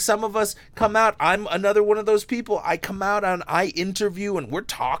having some of us come out. I'm another one of those people. I come out and I interview, and we're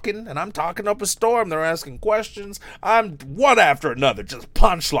talking, and I'm talking up a storm. They're asking questions. I'm one after another, just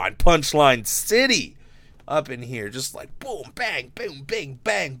punchline city up in here, just like boom, bang, boom, bang,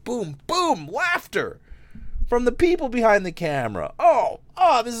 bang, boom, boom, laughter from the people behind the camera. Oh,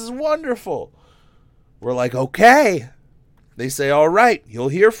 this is wonderful. We're like, okay. They say, all right, you'll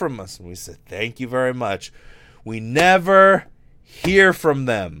hear from us. And we said, thank you very much. We never hear from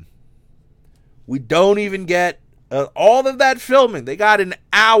them. We don't even get all of that filming. They got an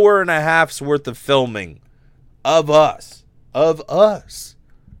hour and a half's worth of filming of us.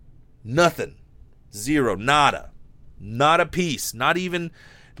 Nothing. Zero. Nada. Not a piece. Not even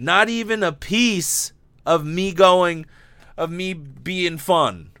a piece of me being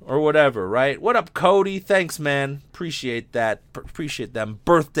fun or whatever, right? What up, Cody? Thanks, man. Appreciate that. Appreciate them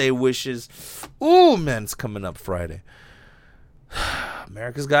birthday wishes. Ooh, man, it's coming up Friday.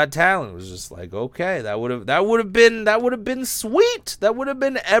 America's Got Talent was just like, okay, that would have been sweet. That would have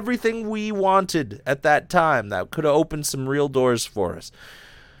been everything we wanted at that time. That could have opened some real doors for us.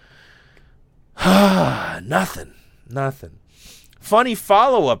 Nothing. Funny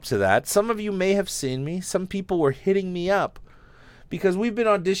follow-up to that. Some of you may have seen me. Some people were hitting me up because we've been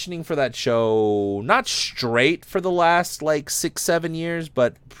auditioning for that show, not straight for the last 6-7 years,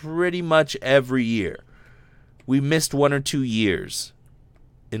 but pretty much every year. We missed 1 or 2 years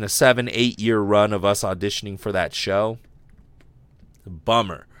in a 7-8 year run of us auditioning for that show.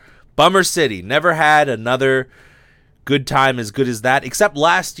 Bummer city. Never had another good time as good as that, except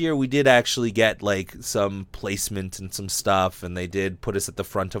last year we did actually get some placement and some stuff, and they did put us at the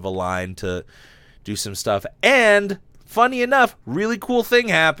front of a line to do some stuff. And funny enough, really cool thing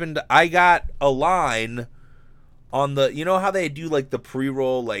happened. I got a line on the, you know how they do the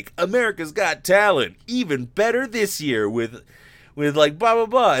pre-roll, America's Got Talent, even better this year with blah blah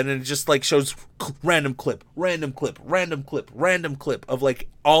blah, and it just shows random clip of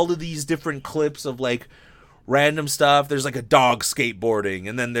all of these different clips of random stuff. There's a dog skateboarding,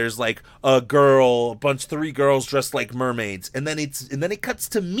 and then there's a girl, 3 girls dressed like mermaids, and then it cuts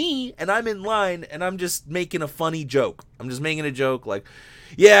to me, and I'm in line, and I'm just making a funny joke. I'm just making a joke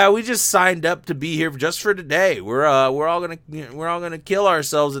yeah, we just signed up to be here just for today. We're all gonna kill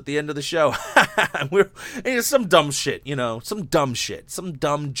ourselves at the end of the show. Some dumb shit, some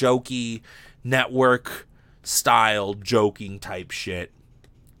dumb jokey network style joking type shit.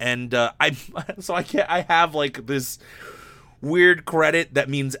 And I have this weird credit that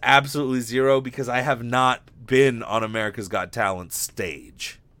means absolutely zero because I have not been on America's Got Talent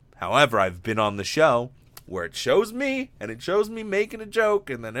stage. However, I've been on the show where it shows me making a joke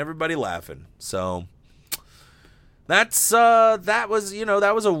and then everybody laughing. So that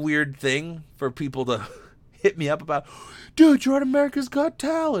was a weird thing for people to hit me up about, dude, you're on America's Got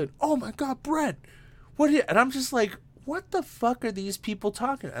Talent. Oh my God, Brent. What are you? And I'm just like, what the fuck are these people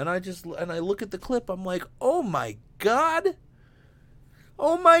talking? And I look at the clip. I'm like, oh my God.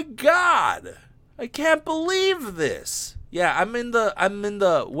 Oh my God. I can't believe this. Yeah, I'm in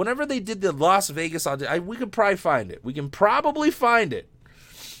the, whenever they did the Las Vegas audition, we could probably find it. We can probably find it.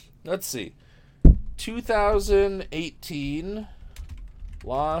 Let's see. 2018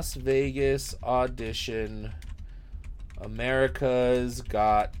 Las Vegas audition, America's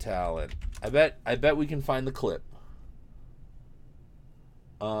Got Talent. I bet we can find the clip.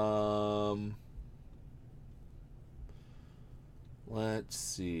 Let's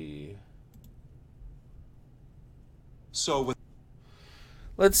see.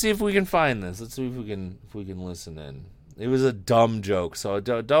 Let's see if we can find this. Let's see if we can listen in. It was a dumb joke, so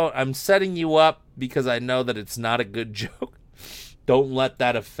don't. I'm setting you up because I know that it's not a good joke. Don't let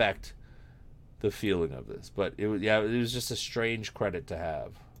that affect the feeling of this. But it was just a strange credit to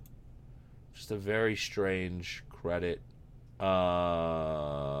have. Just a very strange credit.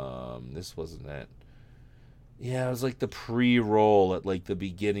 This wasn't it. Yeah, it was like the pre-roll at like the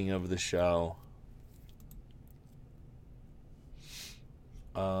beginning of the show.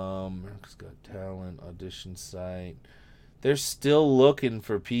 America's Got Talent audition site. They're still looking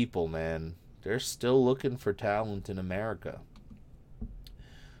for people, man. They're still looking for talent in America.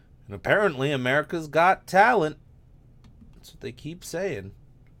 And apparently America's Got Talent. That's what they keep saying.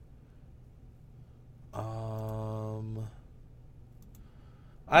 I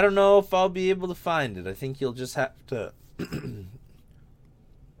don't know if I'll be able to find it. I think you'll just have to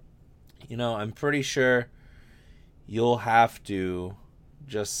I'm pretty sure you'll have to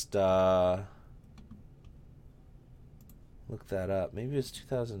just look that up. Maybe it's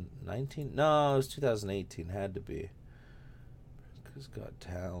 2019. No, it was 2018. Had to be. America's Got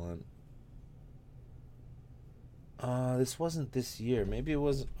Talent. This wasn't this year. Maybe it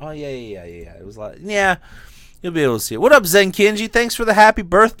wasn't. Oh yeah. It was like, yeah. You'll be able to see it. What up, Zen Kinji? Thanks for the happy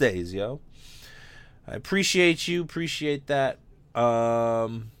birthdays, yo. I appreciate you. Appreciate that.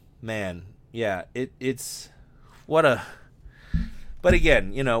 Man, yeah. It's what a. But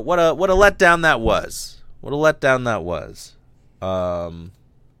again, what a letdown that was. What a letdown that was. But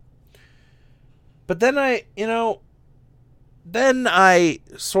then I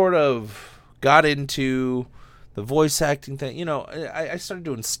sort of got into the voice acting thing. I started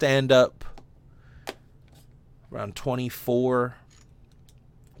doing stand-up around 24.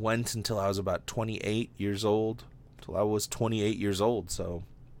 Went until I was about 28 years old. Until I was 28 years old, so...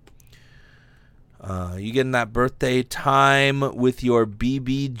 you getting that birthday time with your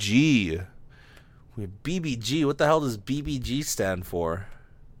BBG. BBG, what the hell does BBG stand for?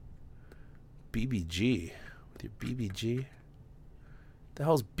 BBG. With your BBG? The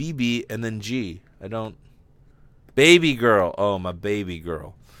hell's BB and then G? I don't... Baby girl. Oh, my baby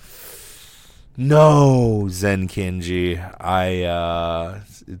girl. No, Zen Kinji.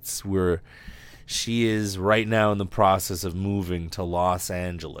 She is right now in the process of moving to Los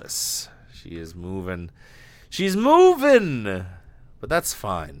Angeles. She is moving. She's moving. But that's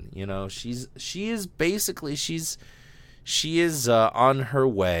fine. She is on her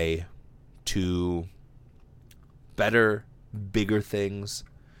way to better, bigger things.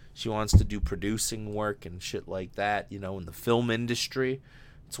 She wants to do producing work and shit like that, in the film industry.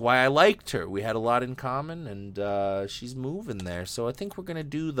 That's why I liked her. We had a lot in common, and she's moving there. So I think we're gonna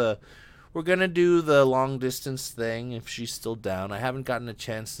do the long distance thing if she's still down. I haven't gotten a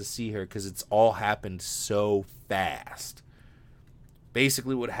chance to see her because it's all happened so fast.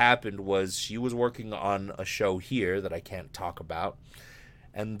 Basically, what happened was she was working on a show here that I can't talk about,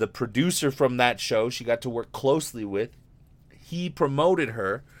 and the producer from that show she got to work closely with, he promoted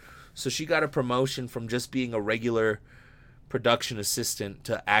her, so she got a promotion from just being a regular production assistant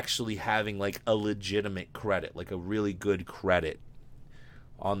to actually having like a legitimate credit, like a really good credit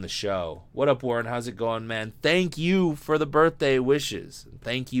on the show. What up, Warren? How's it going, man? Thank you for the birthday wishes.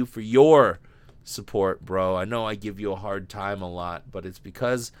 Thank you for your support, bro. I know I give you a hard time a lot, but it's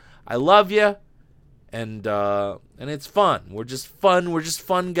because I love you, and it's fun. We're just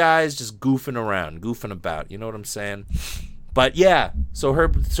fun guys, just goofing about. You know what I'm saying? But yeah,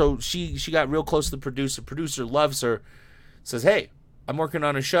 so she got real close to the producer. Producer loves her. Says, hey, I'm working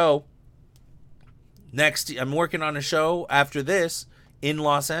on a show after this in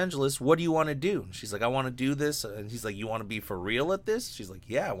Los Angeles. What do you want to do? And she's like, I want to do this. And he's like, you want to be for real at this? She's like,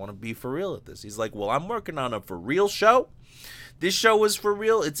 yeah, I want to be for real at this. He's like, well, I'm working on a for real show. This show is for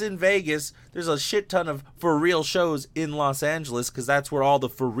real. It's in Vegas. There's a shit ton of for real shows in Los Angeles because that's where all the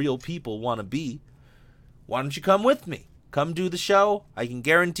for real people want to be. Why don't you come with me? Come do the show. I can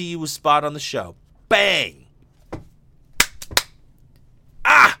guarantee you a spot on the show. Bang!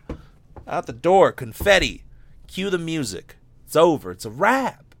 Out the door, confetti. Cue the music. It's over. It's a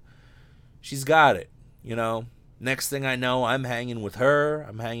wrap. She's got it, you know. Next thing I know, I'm hanging with her.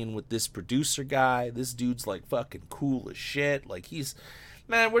 I'm hanging with this producer guy. This dude's like fucking cool as shit. Like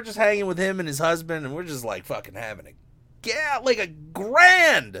we're just hanging with him and his husband, and we're just like fucking having a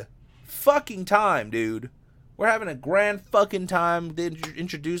grand fucking time, dude. We're having a grand fucking time. They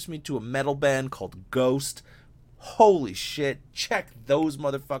introduced me to a metal band called Ghost. Holy shit, check those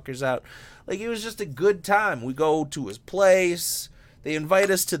motherfuckers out. Like, it was just a good time. We go to his place. They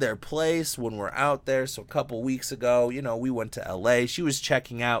invite us to their place when we're out there. So a couple weeks ago, you know, we went to LA. She was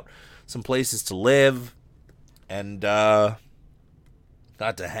checking out some places to live. And got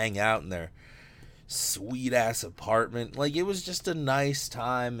to hang out in their sweet ass apartment. Like, it was just a nice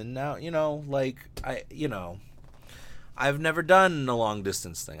time. And now, you know, like, I've never done a long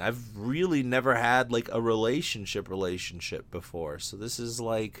distance thing. I've really never had like a relationship before. So this is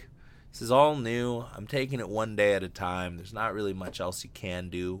all new. I'm taking it one day at a time. There's not really much else you can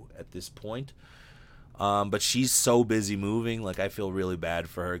do at this point. But she's so busy moving. Like, I feel really bad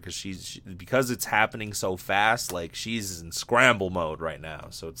for her because it's happening so fast. Like, she's in scramble mode right now.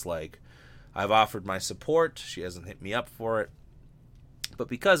 So it's like, I've offered my support. She hasn't hit me up for it. But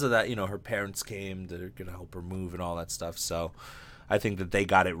because of that, you know, her parents came. They're going to help her move and all that stuff. So I think that they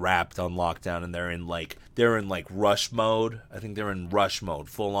got it wrapped on lockdown, and they're in rush mode. I think they're in rush mode.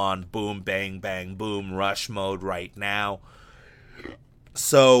 Full on boom, bang, bang, boom, rush mode right now.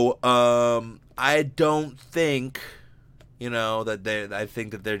 So I don't think, you know, I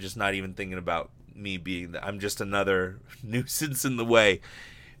think that they're just not even thinking about me being I'm just another nuisance in the way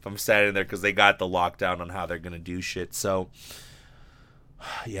if I'm standing there, because they got the lockdown on how they're going to do shit. So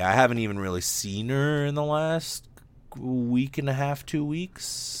yeah, I haven't even really seen her in the last week and a half, 2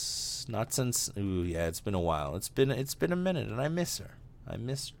 weeks. Not since. Ooh, yeah, it's been a while. It's been a minute, and I miss her. I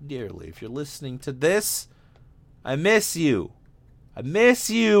miss her dearly. If you're listening to this, I miss you. I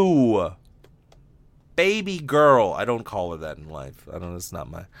miss you, baby girl. I don't call her that in life. I don't. It's not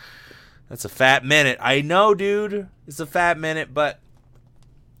my. That's a fat minute. I know, dude. It's a fat minute, but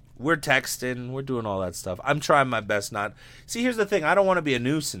we're texting, we're doing all that stuff. I'm trying my best not. See, here's the thing. I don't want to be a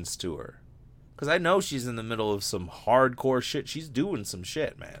nuisance to her, because I know she's in the middle of some hardcore shit. She's doing some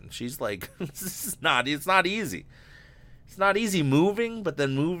shit, man. She's like, it's not easy. It's not easy moving, but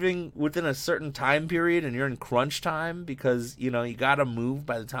then moving within a certain time period, and you're in crunch time because, you know, you got to move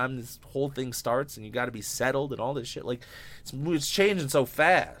by the time this whole thing starts, and you got to be settled and all this shit. Like, it's changing so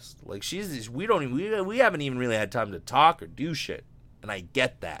fast. Like, we haven't even really had time to talk or do shit. And I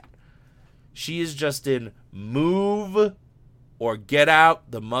get that. She is just in move or get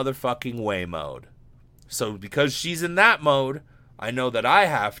out the motherfucking way mode. So because she's in that mode, I know that I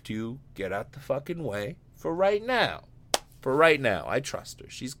have to get out the fucking way for right now. For right now. I trust her.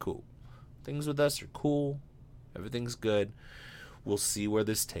 She's cool. Things with us are cool. Everything's good. We'll see where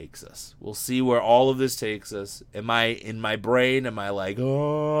this takes us. We'll see where all of this takes us. Am I, in my brain, am I like,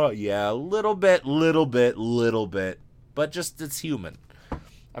 oh, yeah, a little bit. But just, it's human.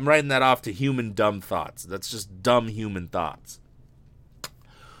 I'm writing that off to human dumb thoughts. That's just dumb human thoughts.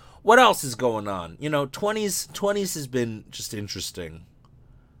 What else is going on? You know, 20s has been just interesting.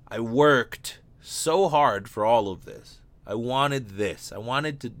 I worked so hard for all of this. I wanted this. I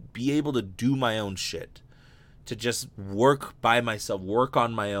wanted to be able to do my own shit. To just work by myself, work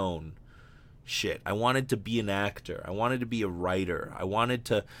on my own shit. I wanted to be an actor. I wanted to be a writer. I wanted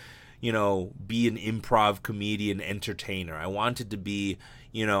to, you know, be an improv comedian entertainer. I wanted to be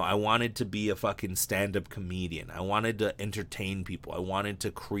a fucking stand-up comedian. I wanted to entertain people. I wanted to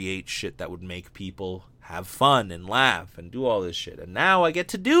create shit that would make people have fun and laugh and do all this shit. And now I get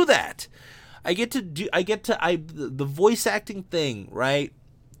to do that. The voice acting thing, right?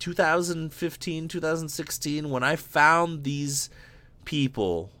 2015, 2016, when I found these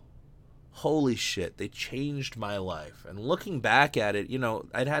people, holy shit, they changed my life. And looking back at it, you know,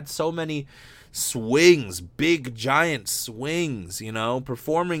 I'd had so many swings, big giant swings, you know,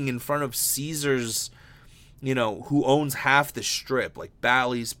 performing in front of Caesars, you know, who owns half the strip, like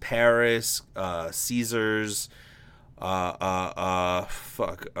Bally's, Paris, Caesars, Harrah's,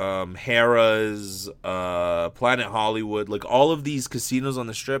 Planet Hollywood, like all of these casinos on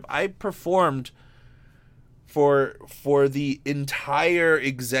the strip. I performed for the entire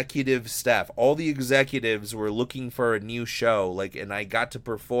executive staff. All the executives were looking for a new show, like, and I got to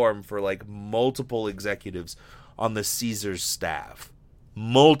perform for like multiple executives on the Caesars staff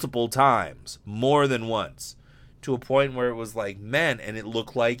multiple times, more than once, to a point where it was like, man, and it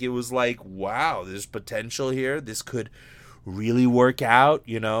looked like it was like, wow, there's potential here. This could really work out,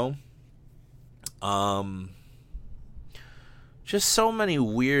 you know. just so many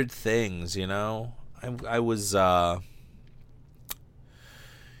weird things, you know. I was you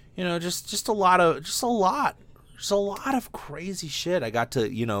know, just a lot of crazy shit. I got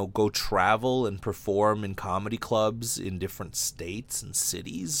to, you know, go travel and perform in comedy clubs in different states and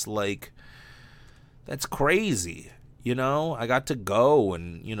cities. Like, that's crazy, you know. I got to go,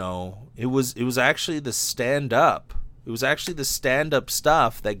 and, you know, it was actually the stand up. It was actually the stand up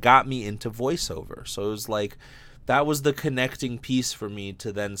stuff that got me into voiceover. So it was like, that was the connecting piece for me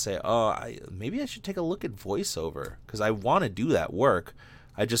to then say, oh, maybe I should take a look at voiceover, because I want to do that work.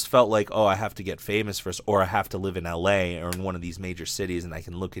 I just felt like, oh, I have to get famous first, or I have to live in LA or in one of these major cities, and I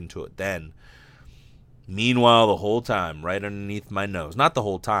can look into it then. Meanwhile, the whole time, right underneath my nose, not the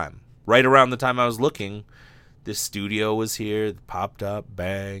whole time, right around the time I was looking, this studio was here, it popped up,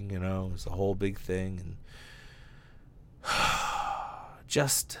 bang, you know, it was a whole big thing. And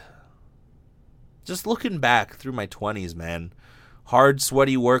just looking back through my 20s, man, hard,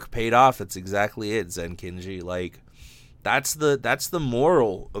 sweaty work paid off. That's exactly it, Zen Kinji. Like, that's the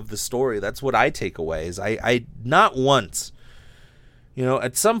moral of the story. That's what I take away. Is I not once, you know,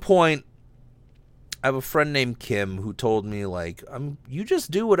 at some point, I have a friend named Kim who told me, like, you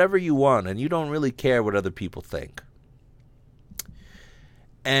just do whatever you want and you don't really care what other people think.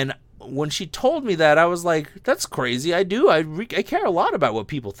 And when she told me that, I was like, that's crazy. I do. I care a lot about what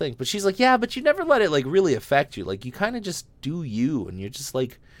people think. But she's like, yeah, but you never let it, like, really affect you. Like, you kind of just do you, and you're just,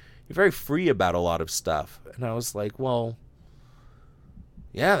 like, you're very free about a lot of stuff. And I was like, well,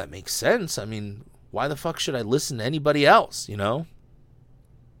 yeah, that makes sense. I mean, why the fuck should I listen to anybody else, you know?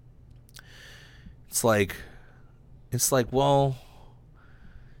 It's like, well,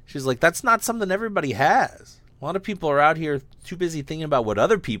 she's like, that's not something everybody has. A lot of people are out here too busy thinking about what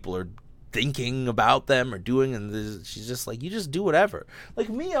other people are thinking about them or doing, and she's just like, you just do whatever. Like,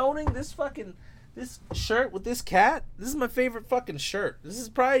 me owning this shirt with this cat, this is my favorite fucking shirt. This is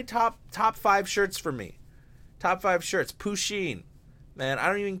probably top 5 shirts for me. Top 5 shirts. Pusheen. Man, I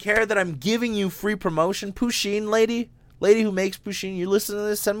don't even care that I'm giving you free promotion. Pusheen, lady who makes Pusheen, you listen to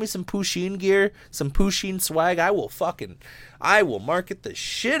this, send me some Pusheen gear, some Pusheen swag. I will market the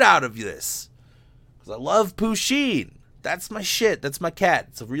shit out of this. Because I love Pusheen. That's my shit. That's my cat.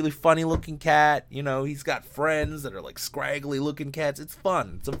 It's a really funny looking cat. You know, he's got friends that are like scraggly looking cats. It's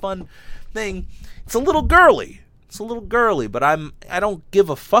fun. It's a fun thing. It's a little girly. But I don't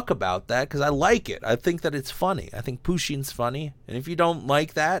give a fuck about that because I like it. I think that it's funny. I think Pusheen's funny. And if you don't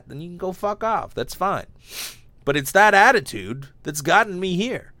like that, then you can go fuck off. That's fine. But it's that attitude that's gotten me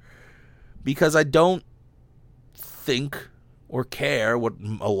here. Because I don't think or care what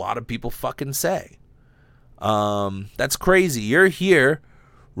a lot of people fucking say. That's crazy. You're here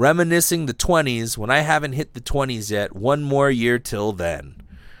reminiscing the 20s when I haven't hit the 20s yet. One more year till then.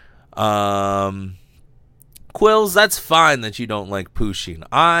 Quills, that's fine that you don't like Pusheen.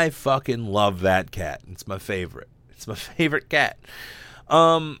 I fucking love that cat. It's my favorite. It's my favorite cat.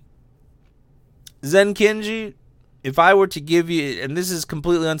 Zen Kinji, if I were to give you, and this is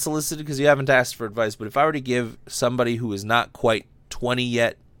completely unsolicited because you haven't asked for advice, but if I were to give somebody who is not quite 20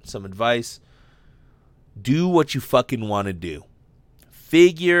 yet some advice, do what you fucking want to do.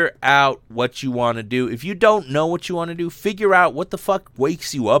 Figure out what you want to do. If you don't know what you want to do, figure out what the fuck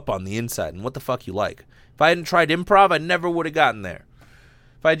wakes you up on the inside and what the fuck you like. If I hadn't tried improv, I never would have gotten there.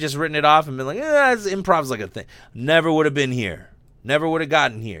 If I had just written it off and been like, improv's like a thing, never would have been here. Never would have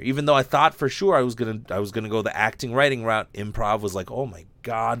gotten here. Even though I thought for sure I was gonna go the acting writing route, improv was like, oh my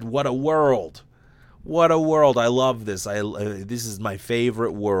god, what a world. What a world. I love this. This is my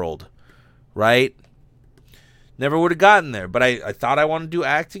favorite world. Right? Never would have gotten there, but I thought I wanted to do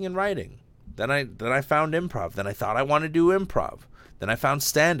acting and writing. Then I found improv. Then I thought I wanted to do improv. Then I found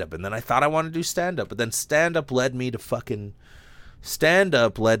stand-up, and then I thought I wanted to do stand-up. But then stand-up led me to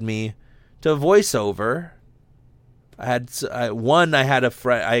voiceover. I had a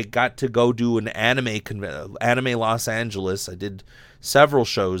friend. I got to go do an anime Los Angeles. I did several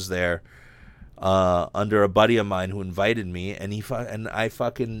shows there under a buddy of mine who invited me, and I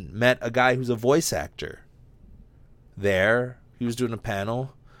fucking met a guy who's a voice actor there. He was doing a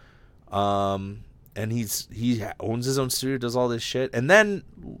panel. And he owns his own studio, does all this shit. And then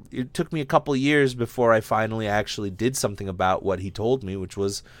it took me a couple of years before I finally actually did something about what he told me, which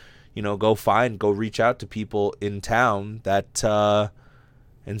was, you know, go reach out to people in town that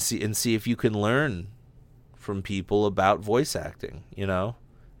and see if you can learn from people about voice acting, you know.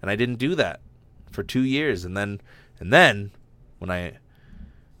 And I didn't do that for 2 years, and then when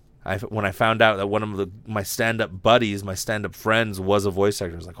I found out that one of my stand-up buddies, my stand-up friends, was a voice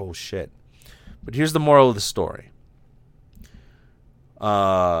actor, I was like, oh shit. But here's the moral of the story.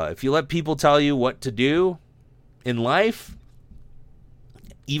 If you let people tell you what to do in life,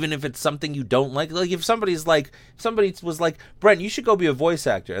 even if it's something you don't like. Like if somebody was like, Brent, you should go be a voice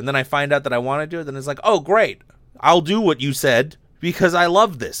actor, and then I find out that I want to do it, then it's like, oh great, I'll do what you said because I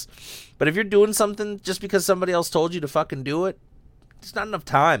love this. But if you're doing something just because somebody else told you to fucking do it, it's not enough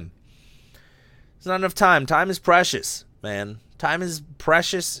time. It's not enough time. Time is precious, man. Time is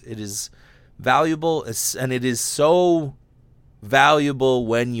precious. It is valuable, and it is so valuable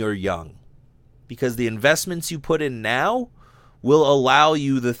when you're young, because the investments you put in now will allow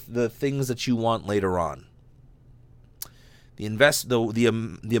you the things that you want later on.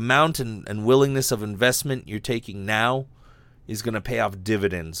 The amount and willingness of investment you're taking now is going to pay off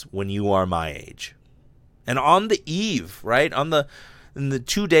dividends when you are my age. And on the eve, right, in the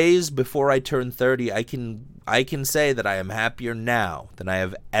 2 days before I turn 30, I can say that I am happier now than I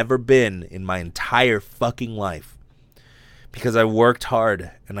have ever been in my entire fucking life. Because I worked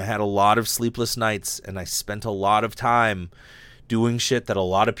hard, and I had a lot of sleepless nights, and I spent a lot of time doing shit that a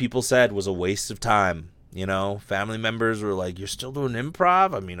lot of people said was a waste of time. You know, family members were like, you're still doing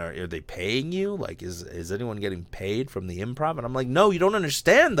improv? I mean, are they paying you? Like, is anyone getting paid from the improv? And I'm like, no, you don't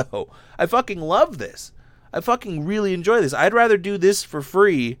understand, though. I fucking love this. I fucking really enjoy this. I'd rather do this for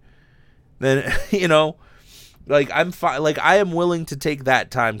free than, you know, like, I am willing to take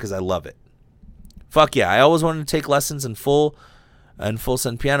that time because I love it. Fuck yeah, I always wanted to take lessons in full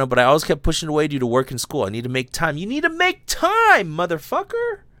send piano, but I always kept pushing away due to work and school. I need to make time. You need to make time,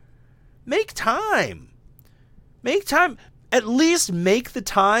 motherfucker. Make time. Make time. At least make the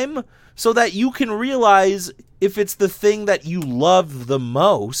time so that you can realize if it's the thing that you love the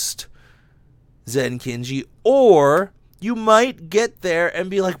most, Zen Kinji, or you might get there and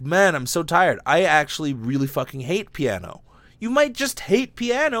be like, man, I'm so tired. I actually really fucking hate piano. You might just hate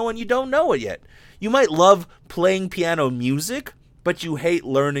piano and you don't know it yet. You might love playing piano music, but you hate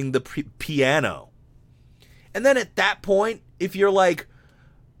learning the piano. And then at that point, if you're like,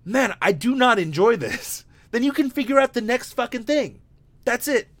 man, I do not enjoy this, then you can figure out the next fucking thing. That's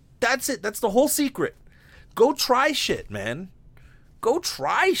it. That's it. That's the whole secret. Go try shit, man. Go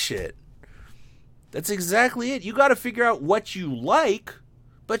try shit. That's exactly it. You got to figure out what you like,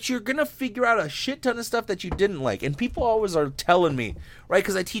 but you're going to figure out a shit ton of stuff that you didn't like. And people always are telling me, right,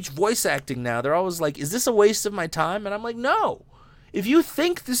 because I teach voice acting now, they're always like, is this a waste of my time? And I'm like, no. If you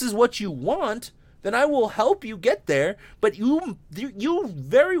think this is what you want, then I will help you get there, but you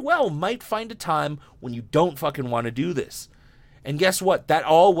very well might find a time when you don't fucking want to do this. And guess what? That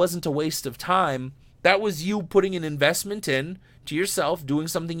all wasn't a waste of time. That was you putting an investment in to yourself, doing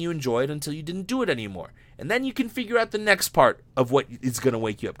something you enjoyed until you didn't do it anymore. And then you can figure out the next part of what is going to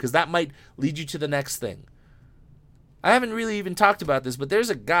wake you up, because that might lead you to the next thing. I haven't really even talked about this, but there's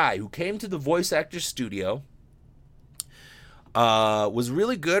a guy who came to the voice actor studio, was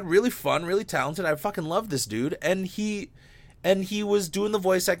really good, really fun, really talented. I fucking love this dude. And he was doing the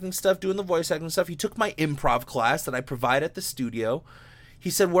voice acting stuff. He took my improv class that I provide at the studio. He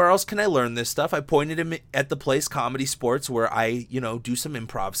said, where else can I learn this stuff? I pointed him at the place, Comedy Sports, where I, do some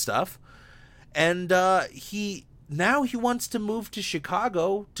improv stuff. And he wants to move to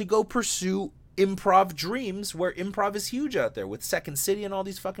Chicago to go pursue improv dreams, where improv is huge out there with Second City and all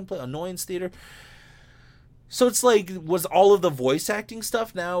these fucking places, Annoyance Theater. So it's like, was all of the voice acting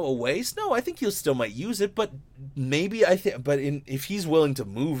stuff now a waste? No, I think he still might use it, but maybe if he's willing to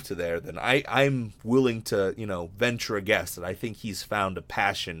move to there, then I'm willing to, venture a guess that I think he's found a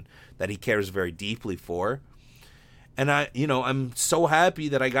passion that he cares very deeply for. And I'm so happy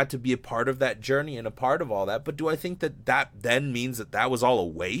that I got to be a part of that journey and a part of all that. But do I think that then means that was all a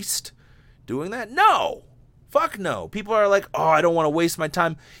waste doing that? No. Fuck no. People are like, oh, I don't want to waste my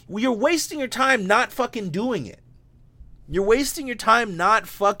time. Well, you're wasting your time not fucking doing it. You're wasting your time not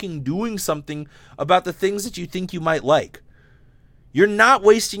fucking doing something about the things that you think you might like. You're not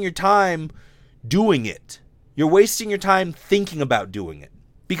wasting your time doing it. You're wasting your time thinking about doing it.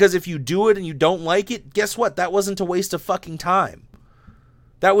 Because if you do it and you don't like it, guess what? That wasn't a waste of fucking time.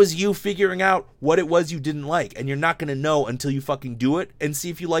 That was you figuring out what it was you didn't like. And you're not going to know until you fucking do it and see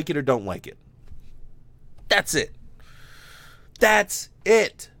if you like it or don't like it. That's it. That's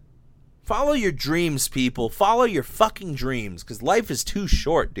it. Follow your dreams, people. Follow your fucking dreams, because life is too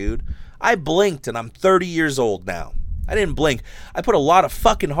short, dude. I blinked and I'm 30 years old now. I didn't blink. I put a lot of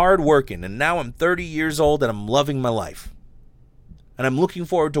fucking hard work in, and now I'm 30 years old and I'm loving my life. And I'm looking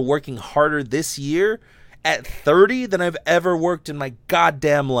forward to working harder this year at 30 than I've ever worked in my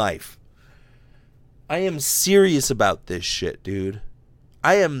goddamn life. I am serious about this shit, dude.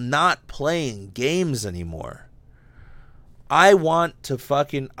 I am not playing games anymore. I want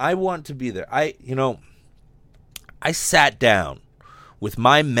to be there. I sat down with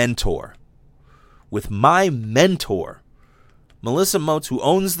my mentor Melissa Moats, who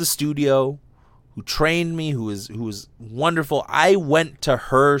owns the studio, who trained me, who is wonderful. I went to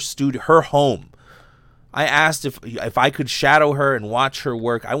her studio, her home. I asked if I could shadow her and watch her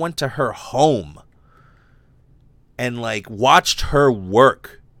work. I went to her home and like watched her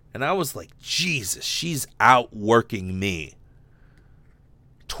work. And I was like, Jesus, she's outworking me.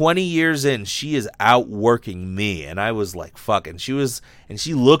 20 years in, she is outworking me. And I was like, fuck. And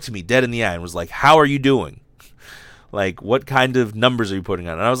she looked me dead in the eye and was like, how are you doing? Like, what kind of numbers are you putting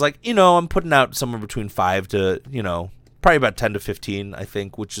on? And I was like, I'm putting out somewhere between 5 to, probably about 10 to 15, I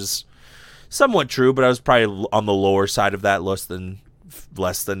think, which is somewhat true, but I was probably on the lower side of that, less than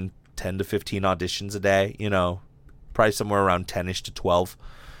 10 to 15 auditions a day, probably somewhere around 10-ish to 12.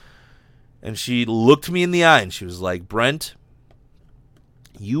 And she looked me in the eye and she was like, Brent,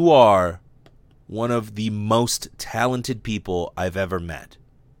 you are one of the most talented people I've ever met.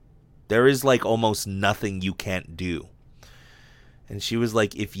 There is like almost nothing you can't do. And she was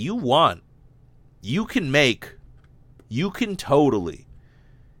like, if you want, you can totally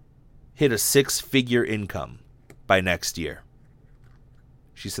hit a 6-figure income by next year.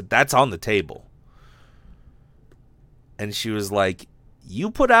 She said, that's on the table. And she was like,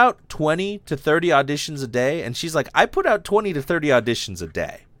 you put out 20 to 30 auditions a day? And she's like, I put out 20 to 30 auditions a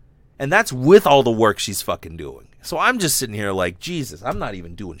day. And that's with all the work she's fucking doing. So I'm just sitting here like, Jesus, I'm not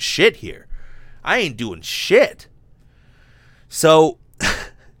even doing shit here. I ain't doing shit. So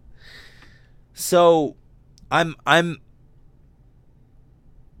I'm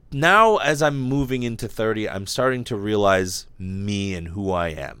now, as I'm moving into 30, I'm starting to realize me and who I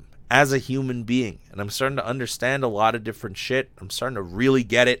am as a human being. And I'm starting to understand a lot of different shit. I'm starting to really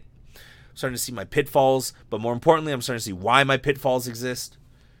get it. I'm starting to see my pitfalls. But more importantly, I'm starting to see why my pitfalls exist.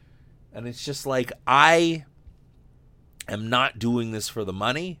 And it's just like, I am not doing this for the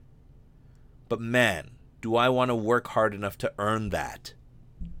money. But man, do I want to work hard enough to earn that.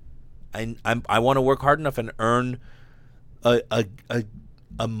 I want to work hard enough and earn a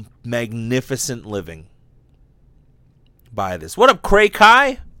magnificent living by this. What up, Cray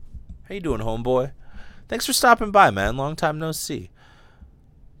Kai? How you doing, homeboy? Thanks for stopping by, man. Long time no see.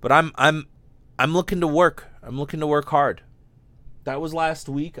 But I'm looking to work. I'm looking to work hard. That was last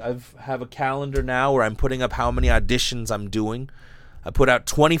week. I have a calendar now where I'm putting up how many auditions I'm doing. I put out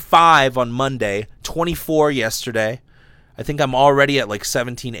 25 on Monday, 24 yesterday. I think I'm already at like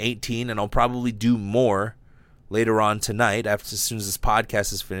 17, 18, and I'll probably do more later on tonight. As soon as this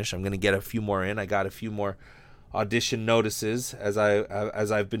podcast is finished, I'm going to get a few more in. I got a few more audition notices as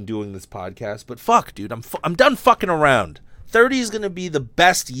I've been doing this podcast. But fuck, dude, I'm done fucking around. 30 is going to be the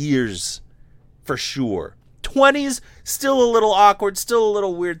best years for sure. 20s, still a little awkward, still a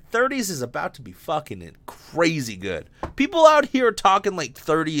little weird. 30s is about to be fucking crazy good. People out here talking like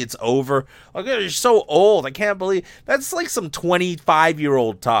 30, it's over. Like, you're so old. I can't believe. That's like some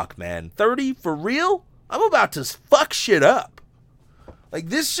 25-year-old talk, man. 30, for real? I'm about to fuck shit up. Like,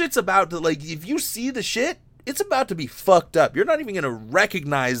 this shit's about to, like, if you see the shit, it's about to be fucked up. You're not even going to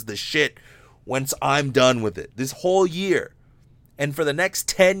recognize the shit once I'm done with it. This whole year. And for the next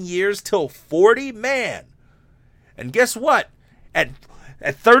 10 years till 40, man. And guess what? At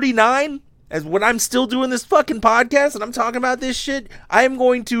 39, as when I'm still doing this fucking podcast and I'm talking about this shit, I am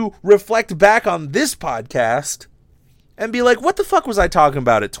going to reflect back on this podcast and be like, what the fuck was I talking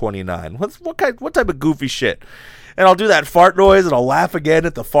about at 29? What type of goofy shit? And I'll do that fart noise and I'll laugh again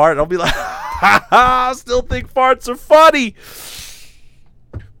at the fart and I'll be like, ha ha, I still think farts are funny.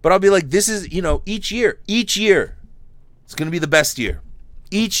 But I'll be like, this is, each year, it's going to be the best year.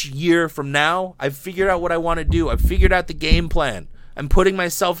 Each year from now, I've figured out what I want to do. I've figured out the game plan. I'm putting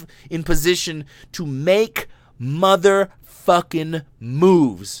myself in position to make motherfucking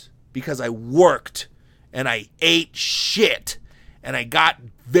moves because I worked and I ate shit and I got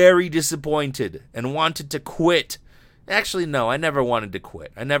very disappointed and wanted to quit. Actually, no, I never wanted to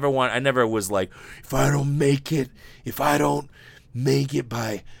quit. I never was like, if I don't make it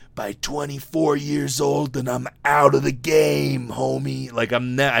by 24 years old, then I'm out of the game, homie. Like,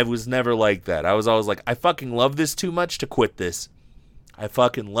 I was never like that. I was always like, I fucking love this too much to quit this. I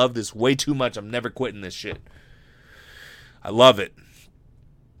fucking love this way too much. I'm never quitting this shit. I love it.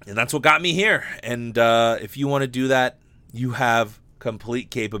 And that's what got me here. And if you want to do that, you have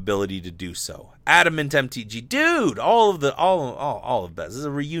complete capability to do so. Adamant MTG. Dude, all of that. This is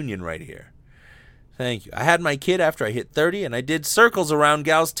a reunion right here. Thank you. I had my kid after I hit 30, and I did circles around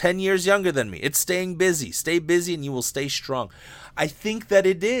gals 10 years younger than me. It's staying busy. Stay busy, and you will stay strong. I think that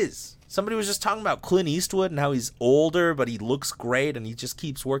it is. Somebody was just talking about Clint Eastwood and how he's older, but he looks great, and he just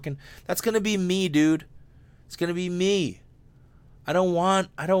keeps working. That's going to be me, dude. It's going to be me. I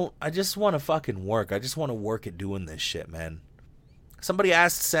just want to fucking work. I just want to work at doing this shit, man. Somebody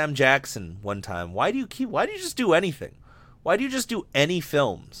asked Sam Jackson one time, why do you just do anything? Why do you just do any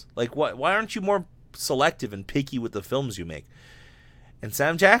films? Like, why aren't you more selective and picky with the films you make? And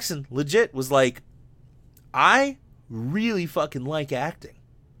Sam Jackson legit was like, I really fucking like acting.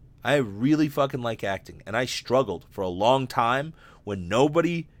 I really fucking like acting. And I struggled for a long time when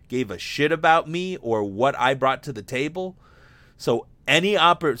nobody gave a shit about me or what I brought to the table. So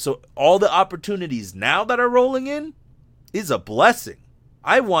all the opportunities now that are rolling in is a blessing.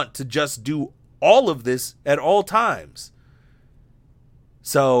 I want to just do all of this at all times.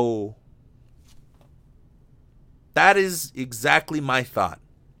 So that is exactly my thought.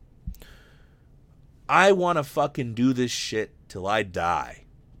 I want to fucking do this shit till I die.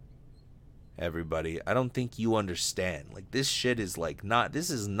 Everybody, I don't think you understand. Like, this shit is like this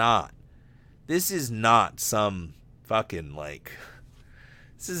is not some fucking like,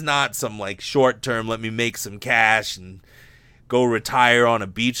 this is not some like short term, let me make some cash and go retire on a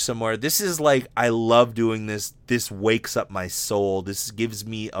beach somewhere. This is like, I love doing this. This wakes up my soul. This gives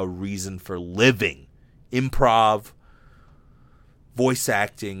me a reason for living. Improv, voice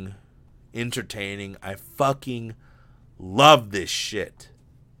acting, entertaining. I fucking love this shit.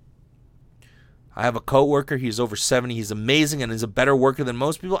 I have a coworker. He's over 70. He's amazing and is a better worker than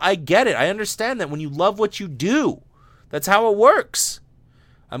most people. I get it. I understand that when you love what you do, that's how it works.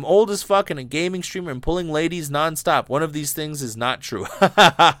 I'm old as fuck and a gaming streamer and pulling ladies nonstop. One of these things is not true.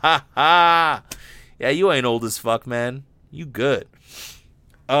 Yeah, you ain't old as fuck, man. You good.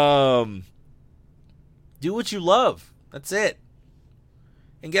 Do what you love. That's it.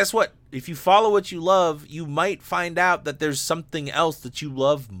 And guess what? If you follow what you love, you might find out that there's something else that you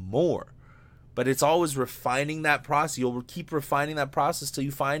love more. But it's always refining that process. You'll keep refining that process till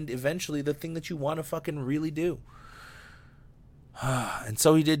you find eventually the thing that you want to fucking really do. And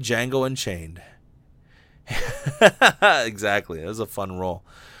so he did Django Unchained. Exactly. It was a fun role.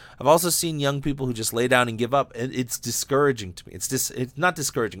 I've also seen young people who just lay down and give up. It's discouraging to me. It's not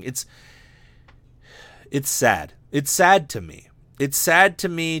discouraging. It's sad. It's sad to me. It's sad to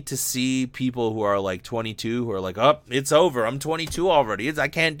me to see people who are like 22 who are like, oh, it's over. I'm 22 already. I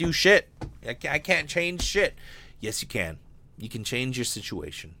can't do shit. I can't change shit. Yes, you can. You can change your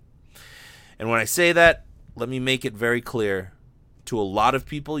situation. And when I say that, let me make it very clear. To a lot of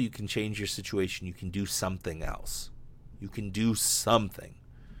people, you can change your situation. You can do something else. You can do something.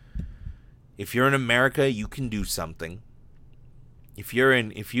 If you're in America, you can do something. If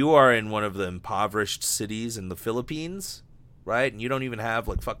you are in one of the impoverished cities in the Philippines, right, and you don't even have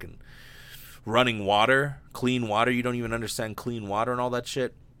like fucking running water, clean water, you don't even understand clean water and all that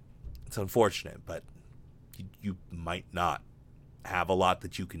shit, it's unfortunate, but you might not have a lot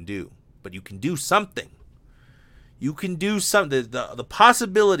that you can do. But you can do something. You can do something. The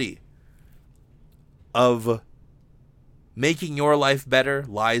possibility of making your life better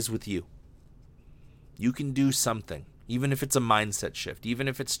lies with you. You can do something. Even if it's a mindset shift. Even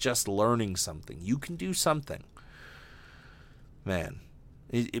if it's just learning something. You can do something. Man.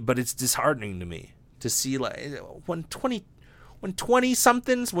 But it's disheartening to me to see like when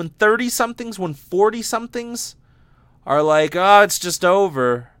 20-somethings, when 30-somethings, when 40-somethings are like, oh, it's just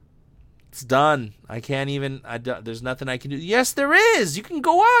over. It's done. There's nothing I can do. Yes, there is. You can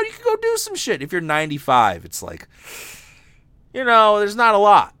go out. You can go do some shit. If you're 95, it's like, there's not a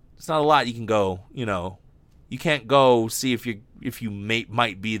lot. It's not a lot you can go, You can't go see if you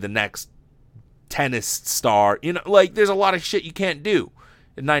might be the next tennis star. There's a lot of shit you can't do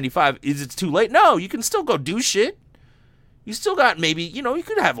at 95. Is it too late? No, you can still go do shit. You still got maybe, you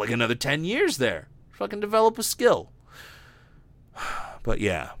could have like another 10 years there. Fucking develop a skill. But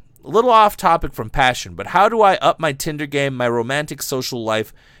yeah. A little off topic from passion, but how do I up my Tinder game? My romantic social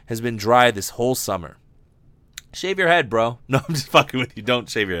life has been dry this whole summer. Shave your head, bro. No, I'm just fucking with you. Don't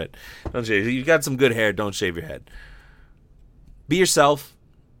shave your head. Don't shave. You got some good hair. Don't shave your head. Be yourself,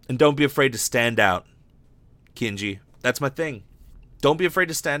 and don't be afraid to stand out, Kinji. That's my thing. Don't be afraid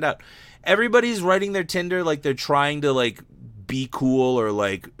to stand out. Everybody's writing their Tinder like they're trying to like be cool or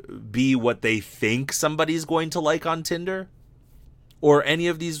like be what they think somebody's going to like on Tinder. Or any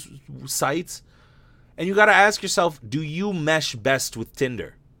of these sites. And you got to ask yourself, do you mesh best with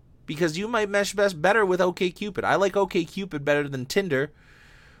Tinder? Because you might mesh better with OkCupid. I like OkCupid better than Tinder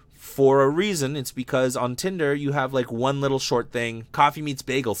for a reason. It's because on Tinder, you have like one little short thing. Coffee Meets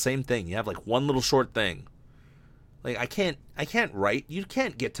Bagel, same thing. You have like one little short thing. Like, I can't write. You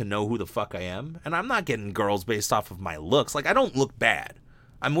can't get to know who the fuck I am. And I'm not getting girls based off of my looks. Like, I don't look bad.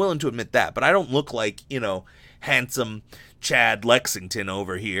 I'm willing to admit that, but I don't look like, handsome Chad Lexington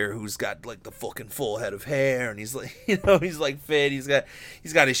over here who's got like the fucking full head of hair and he's like, he's like fit. He's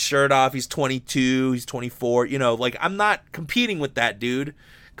got his shirt off. He's 22. He's 24. Like I'm not competing with that dude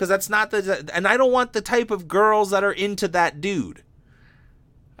because that's not and I don't want the type of girls that are into that dude.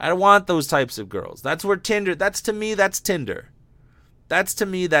 I don't want those types of girls. That's where Tinder, that's to me, that's Tinder. That's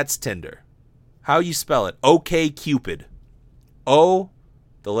Tinder. How you spell it? OK Cupid. O,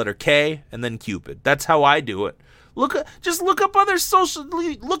 the letter K, and then Cupid. That's how I do it. Just look up other sites.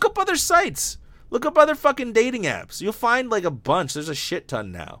 Look up other fucking dating apps. You'll find like a bunch. There's a shit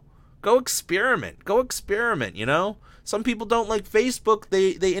ton now. Go experiment. Some people don't like Facebook.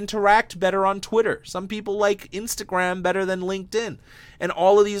 They interact better on Twitter. Some people like Instagram better than LinkedIn. And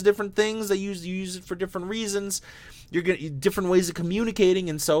all of these different things, you use it for different reasons. You're getting different ways of communicating,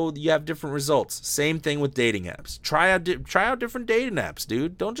 and so you have different results. Same thing with dating apps. Try out different dating apps,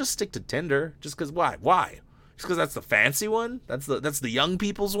 dude. Don't just stick to Tinder. Just because why? Just because that's the fancy one? That's the young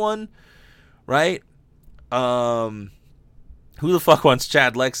people's one, right? Who the fuck wants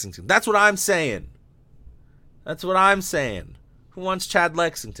Chad Lexington? That's what I'm saying. Who wants Chad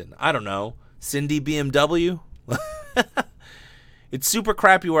Lexington? I don't know. Cindy BMW? It's super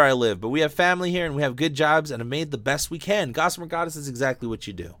crappy where I live, but we have family here and we have good jobs and have made the best we can. Gossamer Goddess is exactly what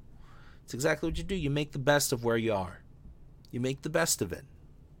you do. It's exactly what you do. You make the best of where you are. You make the best of it.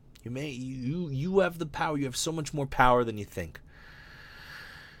 You have the power. You have so much more power than you think.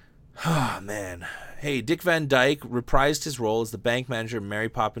 Oh, man. Hey, Dick Van Dyke reprised his role as the bank manager in Mary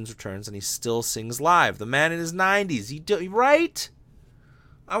Poppins Returns, and he still sings live. The man in his 90s. Right?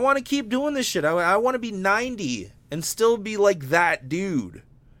 I want to keep doing this shit. I want to be 90 and still be like that dude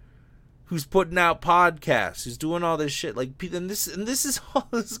who's putting out podcasts, who's doing all this shit. Like, and this is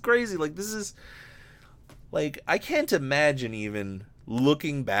crazy. Like, this is, like, I can't imagine even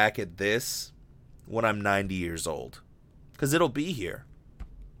looking back at this when I'm 90 years old. Because it'll be here.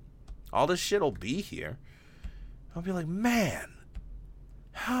 All this shit will be here. I'll be like, man,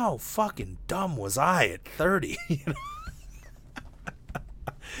 how fucking dumb was I at 30?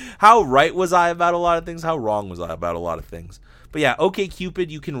 How right was I about a lot of things? How wrong was I about a lot of things? But yeah, OkCupid,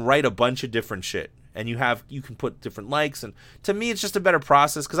 you can write a bunch of different shit. And you can put different likes. And to me, it's just a better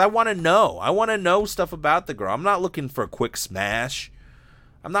process because I want to know. I want to know stuff about the girl. I'm not looking for a quick smash.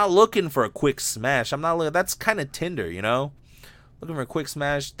 That's kind of Tinder, Looking for a quick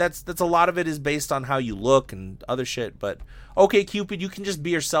smash. That's a lot of it is based on how you look and other shit. But OkCupid, you can just be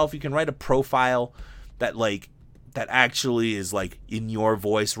yourself. You can write a profile that actually is like in your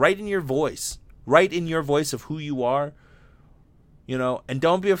voice. Write in your voice of who you are. And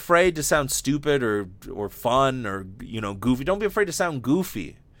don't be afraid to sound stupid or fun or goofy. Don't be afraid to sound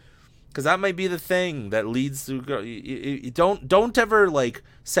goofy, because that might be the thing that leads to. Don't ever like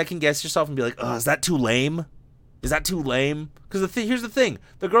second guess yourself and be like, oh, is that too lame? Because here's the thing: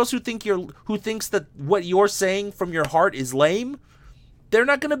 the girls who thinks that what you're saying from your heart is lame, they're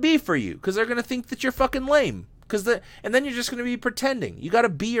not gonna be for you because they're gonna think that you're fucking lame. And then you're just gonna be pretending. You gotta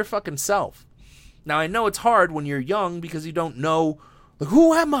be your fucking self. Now I know it's hard when you're young because you don't know, like,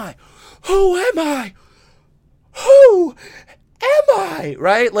 who am I?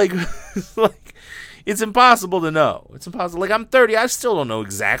 Right? Like, it's impossible to know. It's impossible. Like, I'm 30. I still don't know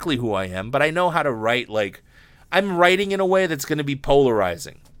exactly who I am, but I know how to write. Like, I'm writing in a way that's going to be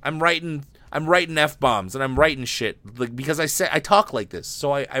polarizing. I'm writing F-bombs and I'm writing shit, like, because I talk like this.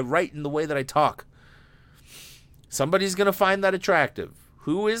 So I write in the way that I talk. Somebody's going to find that attractive.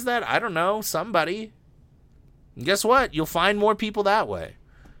 Who is that? I don't know. Somebody. And guess what? You'll find more people that way.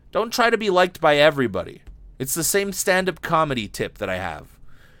 Don't try to be liked by everybody. It's the same stand-up comedy tip that I have.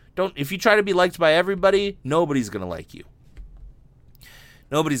 If you try to be liked by everybody, nobody's going to like you.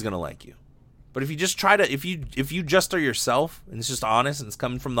 Nobody's going to like you. But if you just if you just are yourself and it's just honest and it's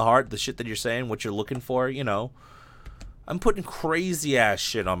coming from the heart, the shit that you're saying, what you're looking for, I'm putting crazy ass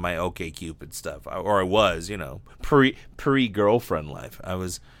shit on my OkCupid stuff, or I was, pre-girlfriend life.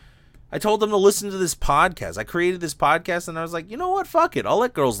 I told them to listen to this podcast. I created this podcast and I was like, you know what? Fuck it. I'll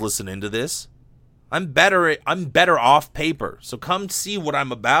let girls listen into this. I'm better off paper. So come see what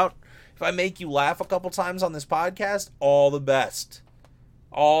I'm about. If I make you laugh a couple times on this podcast, all the best.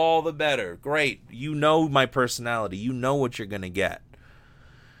 All the better. Great. You know my personality. You know what you're going to get.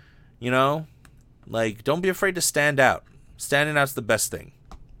 Like, don't be afraid to stand out. Standing out's the best thing.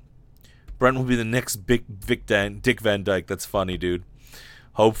 Brent will be the next big Dick Van Dyke. That's funny, dude.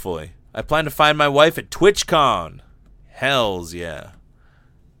 Hopefully. I plan to find my wife at TwitchCon. Hells yeah.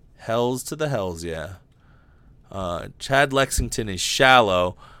 Hells to the hells yeah. Chad Lexington is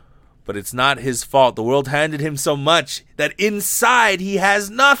shallow. But it's not his fault. The world handed him so much that inside he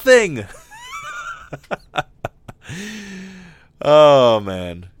has nothing. Oh,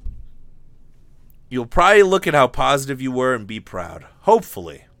 man. You'll probably look at how positive you were and be proud.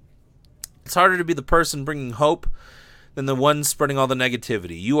 Hopefully. It's harder to be the person bringing hope than the one spreading all the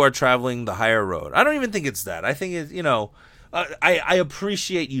negativity. You are traveling the higher road. I don't even think it's that. I think it's, I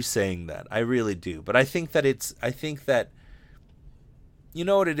appreciate you saying that. I really do. But I think that you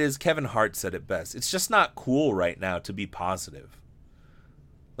know what it is? Kevin Hart said it best. It's just not cool right now to be positive.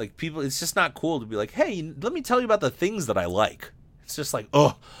 Like, people, it's just not cool to be like, hey, let me tell you about the things that I like. It's just like,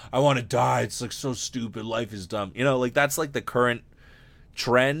 oh, I want to die. It's like so stupid. Life is dumb. Like that's like the current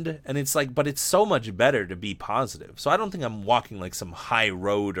trend. And it's like, but it's so much better to be positive. So I don't think I'm walking like some high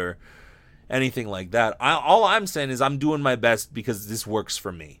road or anything like that. All I'm saying is I'm doing my best because this works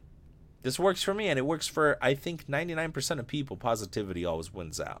for me. This works for me, and it works for, I think, 99% of people. Positivity always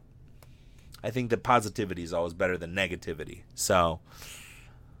wins out. I think that positivity is always better than negativity. So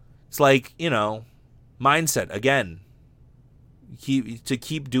it's like, mindset. Again, to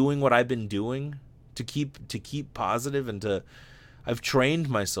keep doing what I've been doing, to keep positive, and I've trained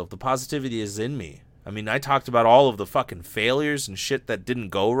myself. The positivity is in me. I mean, I talked about all of the fucking failures and shit that didn't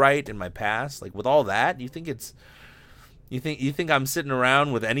go right in my past. Like, with all that, you think I'm sitting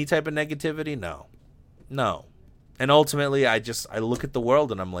around with any type of negativity? No. And ultimately, I look at the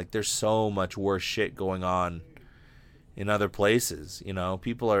world and I'm like, there's so much worse shit going on in other places.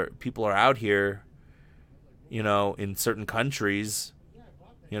 People are out here, in certain countries,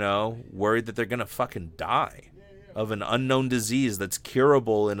 worried that they're gonna fucking die of an unknown disease that's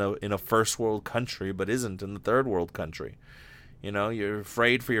curable in a first world country but isn't in the third world country. You're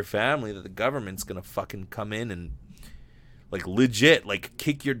afraid for your family that the government's gonna fucking come in and like legit like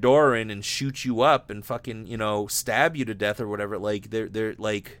kick your door in and shoot you up and fucking stab you to death or whatever. Like they're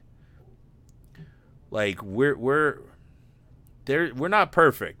like we're not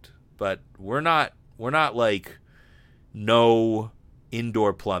perfect, but we're not like no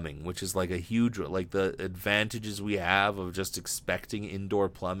indoor plumbing, which is like a huge, like the advantages we have of just expecting indoor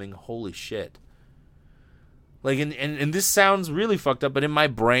plumbing. Holy shit. Like, and this sounds really fucked up, but in my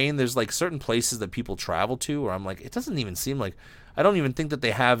brain, there's like certain places that people travel to where I'm like, it doesn't even seem like, I don't even think that they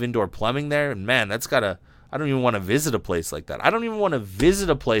have indoor plumbing there. And man, I don't even want to visit a place like that. I don't even want to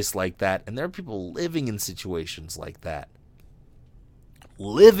visit a place like that. And there are people living in situations like that.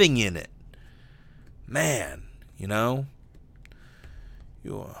 Living in it. Man,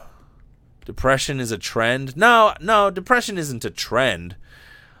 depression is a trend. No, depression isn't a trend.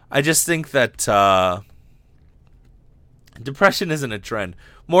 I just think that depression isn't a trend.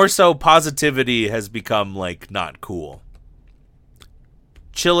 More so, positivity has become like not cool.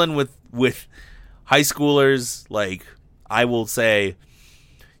 Chilling with high schoolers, like I will say,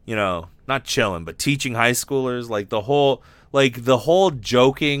 not chilling, but teaching high schoolers, like the whole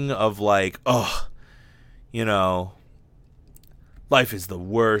joking of like, oh, life is the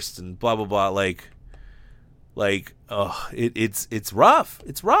worst and blah blah blah. It's rough.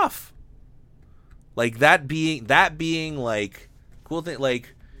 It's rough. Like that being like cool thing,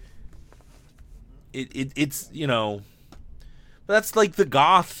 like it's but that's like the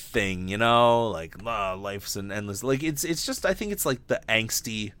goth thing, like life's an endless, like it's just, I think it's like the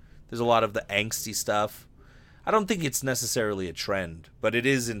angsty, there's a lot of the angsty stuff. I don't think it's necessarily a trend, but it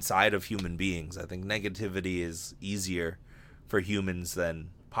is inside of human beings. I think negativity is easier for humans than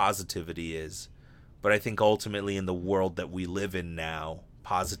positivity is, but I think ultimately in the world that we live in now,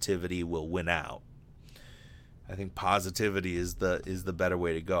 positivity will win out. I think positivity is the better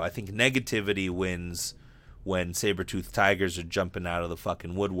way to go. I think negativity wins when saber-toothed tigers are jumping out of the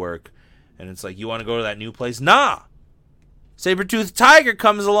fucking woodwork, and it's like, you want to go to that new place? Nah! Saber-toothed tiger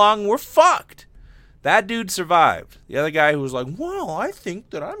comes along, we're fucked. That dude survived. The other guy who was like, well, I think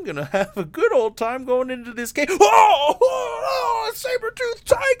that I'm going to have a good old time going into this cave. Oh, a saber-toothed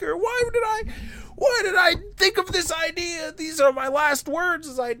tiger. Why did I think of this idea? These are my last words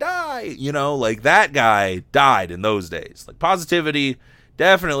as I die. Like that guy died in those days. Like positivity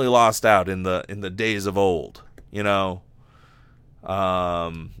definitely lost out in the days of old,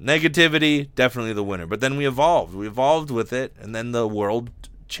 negativity, definitely the winner. But then we evolved with it, and then the world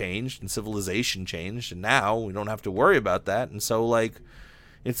changed and civilization changed, and now we don't have to worry about that. And so like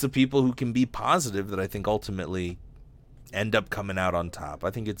it's the people who can be positive that I think ultimately end up coming out on top. I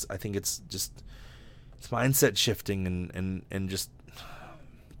think it's just it's mindset shifting and just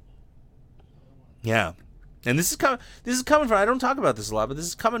yeah. And this is coming from, I don't talk about this a lot, but this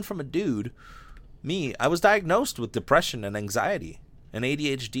is coming from a dude. I was diagnosed with depression and anxiety and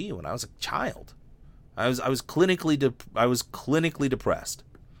ADHD when I was a child. I was clinically depressed.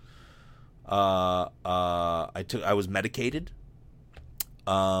 I was medicated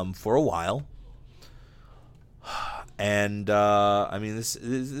for a while. And I mean, this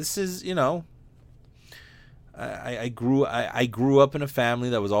is, you know, I grew up in a family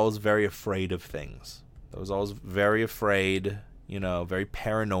that was always very afraid of things. That was always very afraid, you know, very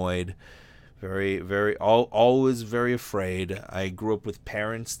paranoid, always very afraid. I grew up with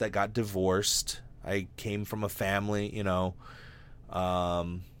parents that got divorced. I came from a family, you know,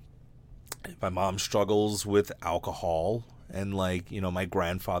 my mom struggles with alcohol, and like, you know, my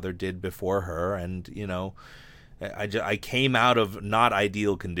grandfather did before her, and, you know, I came out of not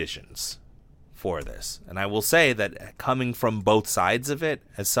ideal conditions for this. And I will say that coming from both sides of it,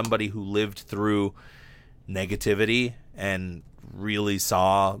 as somebody who lived through negativity and really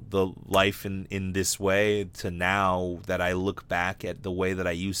saw the life in this way, to now that I look back at the way that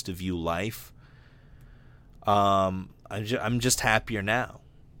I used to view life, I'm just happier now.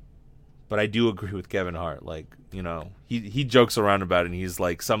 But I do agree with Kevin Hart. Like, you know, he jokes around about it, and he's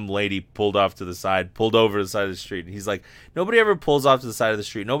like, some lady pulled over to the side of the street. And he's like, nobody ever pulls off to the side of the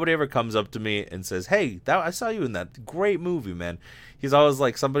street. Nobody ever comes up to me and says, hey, I saw you in that great movie, man. He's always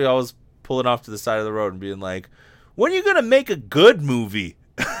like, somebody always pulling off to the side of the road and being like, when are you going to make a good movie?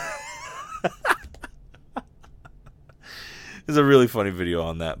 There's a really funny video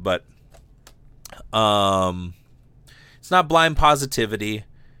on that. But it's not blind positivity.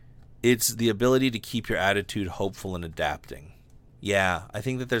 It's the ability to keep your attitude hopeful and adapting. Yeah, I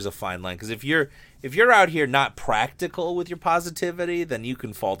think that there's a fine line, because if you're out here not practical with your positivity, then you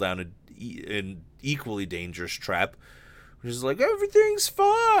can fall down an equally dangerous trap, which is like, everything's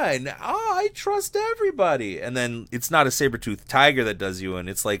fine. I trust everybody. And then it's not a saber-toothed tiger that does you in.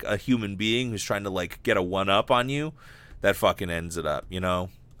 It's like a human being who's trying to like get a one-up on you that fucking ends it up, you know?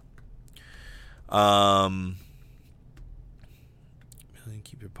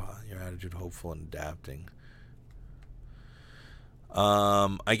 Keep your attitude hopeful and adapting.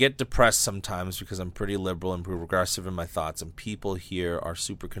 I get depressed sometimes because I'm pretty liberal and progressive in my thoughts, and people here are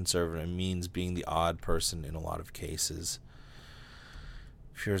super conservative, and means being the odd person in a lot of cases.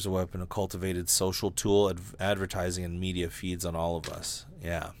 Fear is a weapon, a cultivated social tool. Advertising and media feeds on all of us.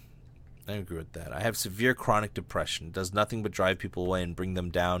 Yeah, I agree with that. I have severe chronic depression. It does nothing but drive people away and bring them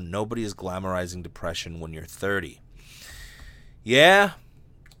down. Nobody is glamorizing depression when you're 30. Yeah,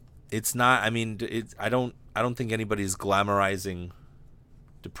 it's not. I mean, I don't think anybody's glamorizing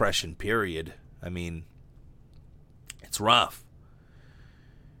depression, period. I mean, it's rough.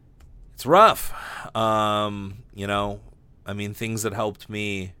 It's rough. You know, I mean, things that helped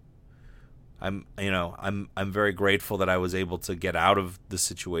me, I'm very grateful that I was able to get out of the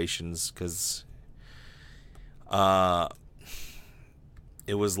situations, because it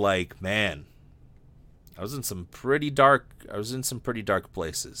was like, man, I was in some pretty dark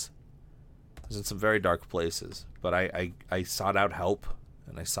places. I was in some very dark places, but I sought out help,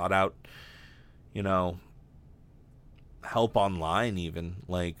 and I sought out, you know, help online, even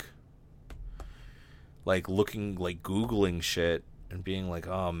like looking, like Googling shit and being like,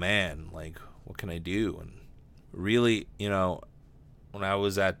 oh man, like, what can I do? And really, you know, when I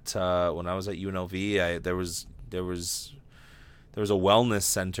was at UNLV, there was a wellness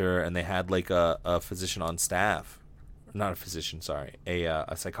center, and they had like a physician on staff. Not a physician, sorry,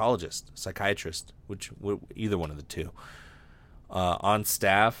 a psychiatrist, which either one of the two, on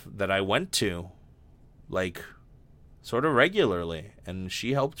staff that I went to, like, sort of regularly, and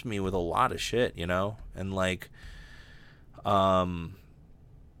she helped me with a lot of shit, you know, and like, and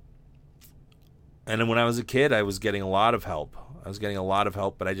then when I was a kid, I was getting a lot of help.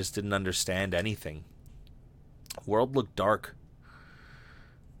 But I just didn't understand anything. The world looked dark.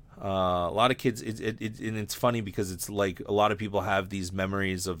 A lot of kids, and it's funny because it's like a lot of people have these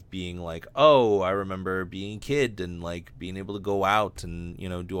memories of being like, oh, I remember being a kid and like being able to go out and, you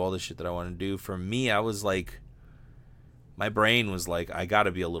know, do all the shit that I want to do. For me, I was like, my brain was like, I got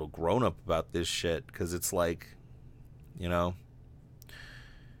to be a little grown up about this shit, because it's like, you know,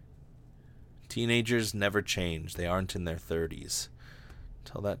 teenagers never change. They aren't in their 30s.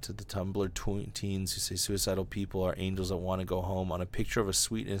 Tell that to the Tumblr teens who say suicidal people are angels that want to go home. On a picture of a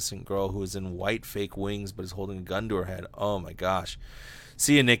sweet, innocent girl who is in white fake wings but is holding a gun to her head. Oh my gosh.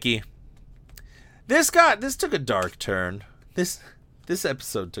 See ya, Nikki. This took a dark turn. This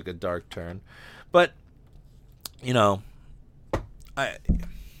episode took a dark turn. But, you know,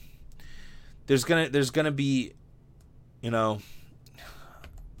 there's gonna be, you know,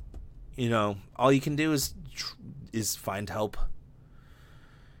 all you can do is find help.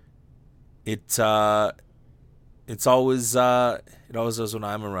 It always does when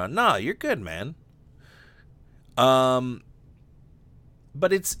I'm around. Nah, you're good, man.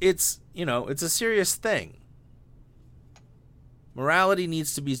 But it's it's a serious thing. Morality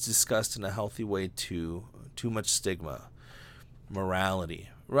needs to be discussed in a healthy way too. Too much stigma. Morality,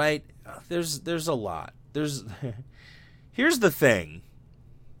 right? There's a lot. Here's the thing.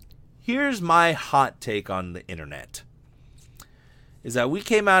 Here's my hot take on the internet. Is that we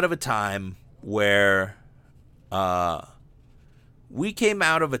came out of a time where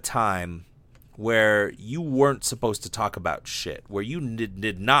you weren't supposed to talk about shit, where you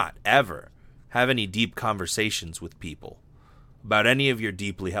did not ever have any deep conversations with people about any of your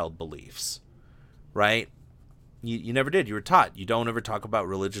deeply held beliefs, right? You never did. You were taught you don't ever talk about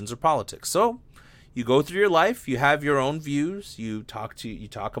religions or politics. So you go through your life, you have your own views, you talk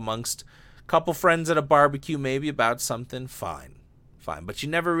amongst a couple friends at a barbecue maybe about something, fine. But you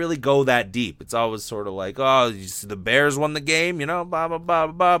never really go that deep. It's always sort of like, oh, you see the Bears won the game, blah, blah, blah,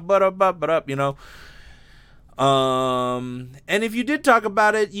 blah, blah, blah, blah, and if you did talk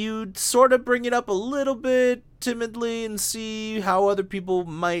about it, you'd sort of bring it up a little bit timidly and see how other people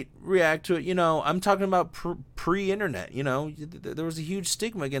might react to it. I'm talking about pre-internet, there was a huge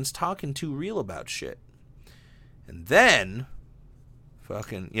stigma against talking too real about shit. And then,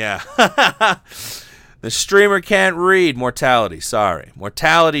 the streamer can't read. Mortality. Sorry.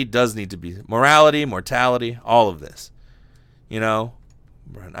 Mortality does need to be. Mortality, all of this.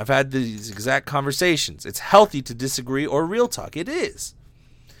 I've had these exact conversations. It's healthy to disagree or real talk. It is.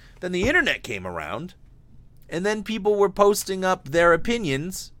 Then the internet came around, and then people were posting up their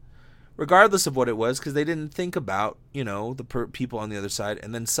opinions, regardless of what it was, because they didn't think about, the people on the other side.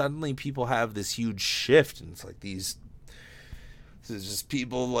 And then suddenly people have this huge shift, and it's like this is just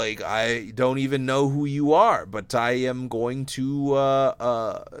people like, I don't even know who you are, but I am going to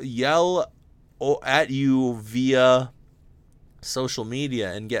yell at you via social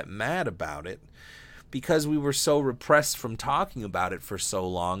media and get mad about it because we were so repressed from talking about it for so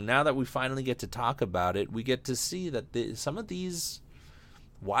long. Now that we finally get to talk about it, we get to see that some of these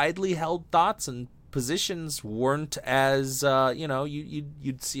widely held thoughts and positions weren't as,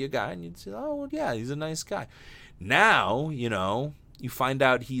 you'd see a guy and you'd say, oh, well, yeah, he's a nice guy. Now, you find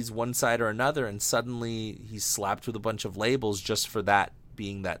out he's one side or another, and suddenly he's slapped with a bunch of labels just for that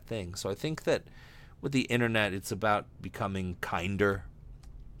being that thing. So I think that with the internet, it's about becoming kinder.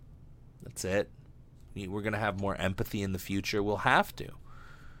 That's it. We're going to have more empathy in the future. We'll have to.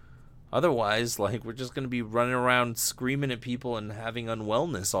 Otherwise, we're just going to be running around screaming at people and having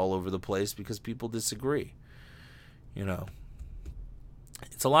unwellness all over the place because people disagree.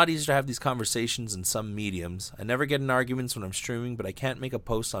 It's a lot easier to have these conversations in some mediums. I never get in arguments when I'm streaming, but I can't make a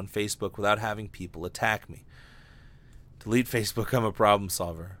post on Facebook without having people attack me. Delete Facebook, I'm a problem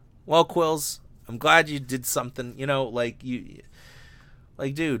solver. Well, Quills, I'm glad you did something, dude,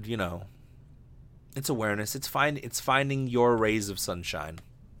 it's awareness. It's finding your rays of sunshine.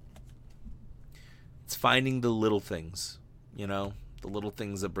 It's finding the little things, the little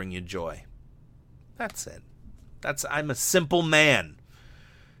things that bring you joy. That's it. I'm a simple man.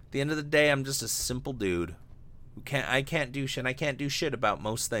 At the end of the day, I'm just a simple dude I can't do shit. I can't do shit about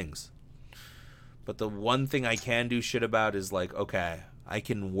most things. But the one thing I can do shit about is okay, I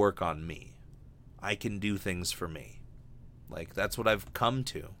can work on me. I can do things for me. That's what I've come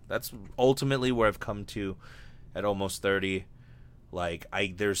to. That's ultimately where I've come to at almost 30.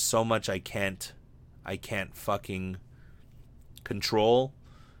 There's so much I can't fucking control.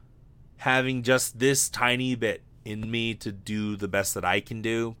 Having just this tiny bit in me to do the best that I can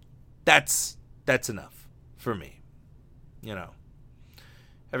do, that's enough for me.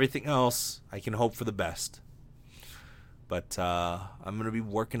 Everything else, I can hope for the best. But I'm going to be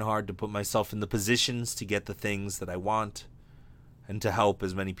working hard to put myself in the positions to get the things that I want and to help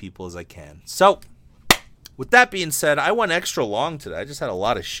as many people as I can. So, with that being said, I went extra long today. I just had a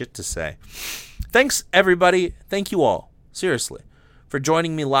lot of shit to say. Thanks, everybody. Thank you all, seriously, for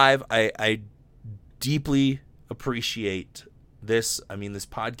joining me live. I deeply appreciate this. I mean, this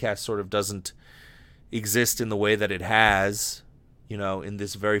podcast sort of doesn't exist in the way that it has, in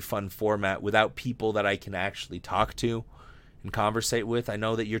this very fun format without people that I can actually talk to and conversate with. I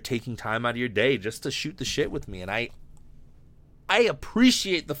know that you're taking time out of your day just to shoot the shit with me, and I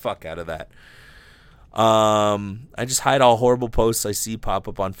appreciate the fuck out of that. I just hide all horrible posts I see pop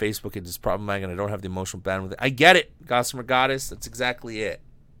up on Facebook. It's problematic, and I don't have the emotional bandwidth. I get it, Gossamer Goddess. That's exactly it.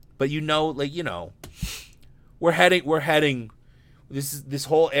 But we're heading. This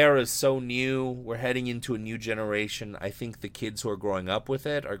whole era is so new. We're heading into a new generation. I think the kids who are growing up with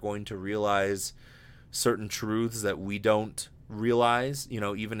it are going to realize certain truths that we don't realize.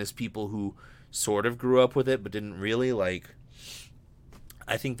 Even as people who sort of grew up with it but didn't really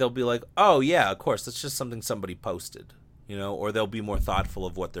I think they'll be like, oh yeah, of course, that's just something somebody posted. or they'll be more thoughtful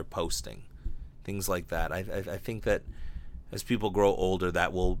of what they're posting, things like that. I think that as people grow older,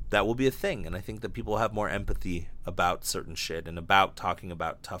 that will be a thing, and I think that people have more empathy about certain shit and about talking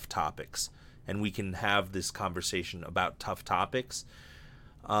about tough topics, and we can have this conversation about tough topics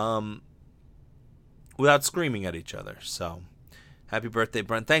without screaming at each other. So, happy birthday,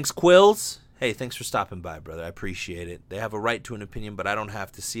 Brent. Thanks, Quills. Hey, thanks for stopping by, brother. I appreciate it. They have a right to an opinion, but I don't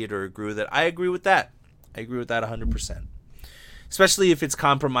have to see it or agree with it. I agree with that. I agree with that 100%. Especially if it's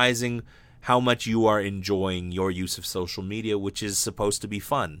compromising how much you are enjoying your use of social media, which is supposed to be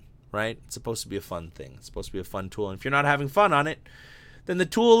fun, right? It's supposed to be a fun thing. It's supposed to be a fun tool. And if you're not having fun on it, then the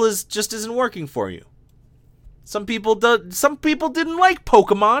tool just isn't working for you. Some people didn't like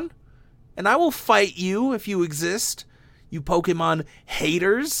Pokemon, and I will fight you if you exist, you Pokemon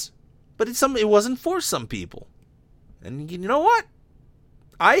haters. But it wasn't for some people. And you know what?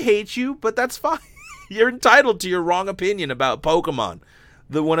 I hate you, but that's fine. You're entitled to your wrong opinion about Pokemon,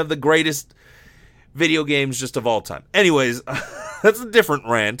 one of the greatest video games just of all time. Anyways, that's a different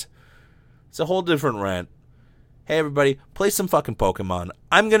rant. It's a whole different rant. Hey, everybody, play some fucking Pokemon.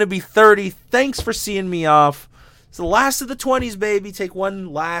 I'm going to be 30. Thanks for seeing me off. It's the last of the 20s, baby. Take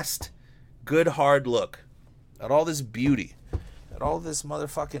one last good hard look at all this beauty, at all this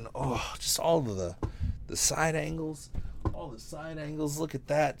motherfucking, just all of the side angles. All the side angles. Look at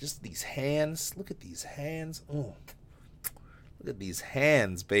that. Just these hands. Look at these hands. Oh. Look at these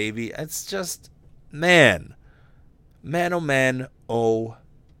hands, baby. It's just, man. Man, oh, man. Oh,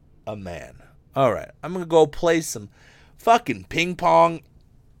 a man. All right. I'm going to go play some fucking ping pong.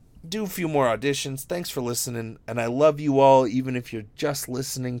 Do a few more auditions. Thanks for listening. And I love you all, even if you're just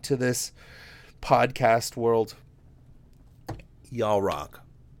listening to this podcast world. Y'all rock.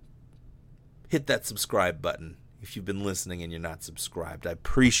 Hit that subscribe button if you've been listening and you're not subscribed. I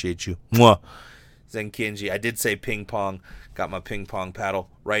appreciate you. Mwah. Zenkinji. I did say ping pong. Got my ping pong paddle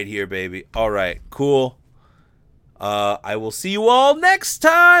right here, baby. All right, cool. I will see you all next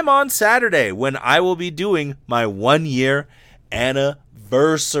time on Saturday when I will be doing my 1 year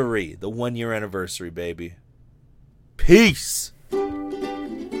anniversary. The 1 year anniversary, baby. Peace.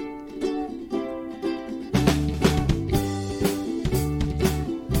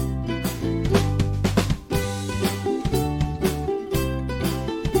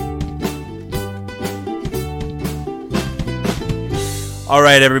 All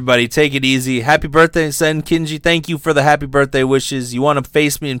right, everybody, take it easy. Happy birthday, Zenkinji. Thank you for the happy birthday wishes. You want to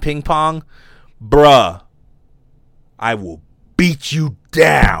face me in ping pong? Bruh, I will beat you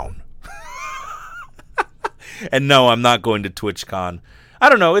down. And no, I'm not going to TwitchCon. I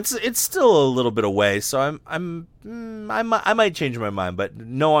don't know. It's still a little bit away, so I might change my mind, but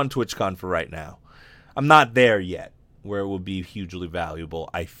no on TwitchCon for right now. I'm not there yet, where it will be hugely valuable,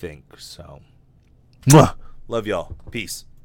 I think. So, mwah. Love y'all. Peace.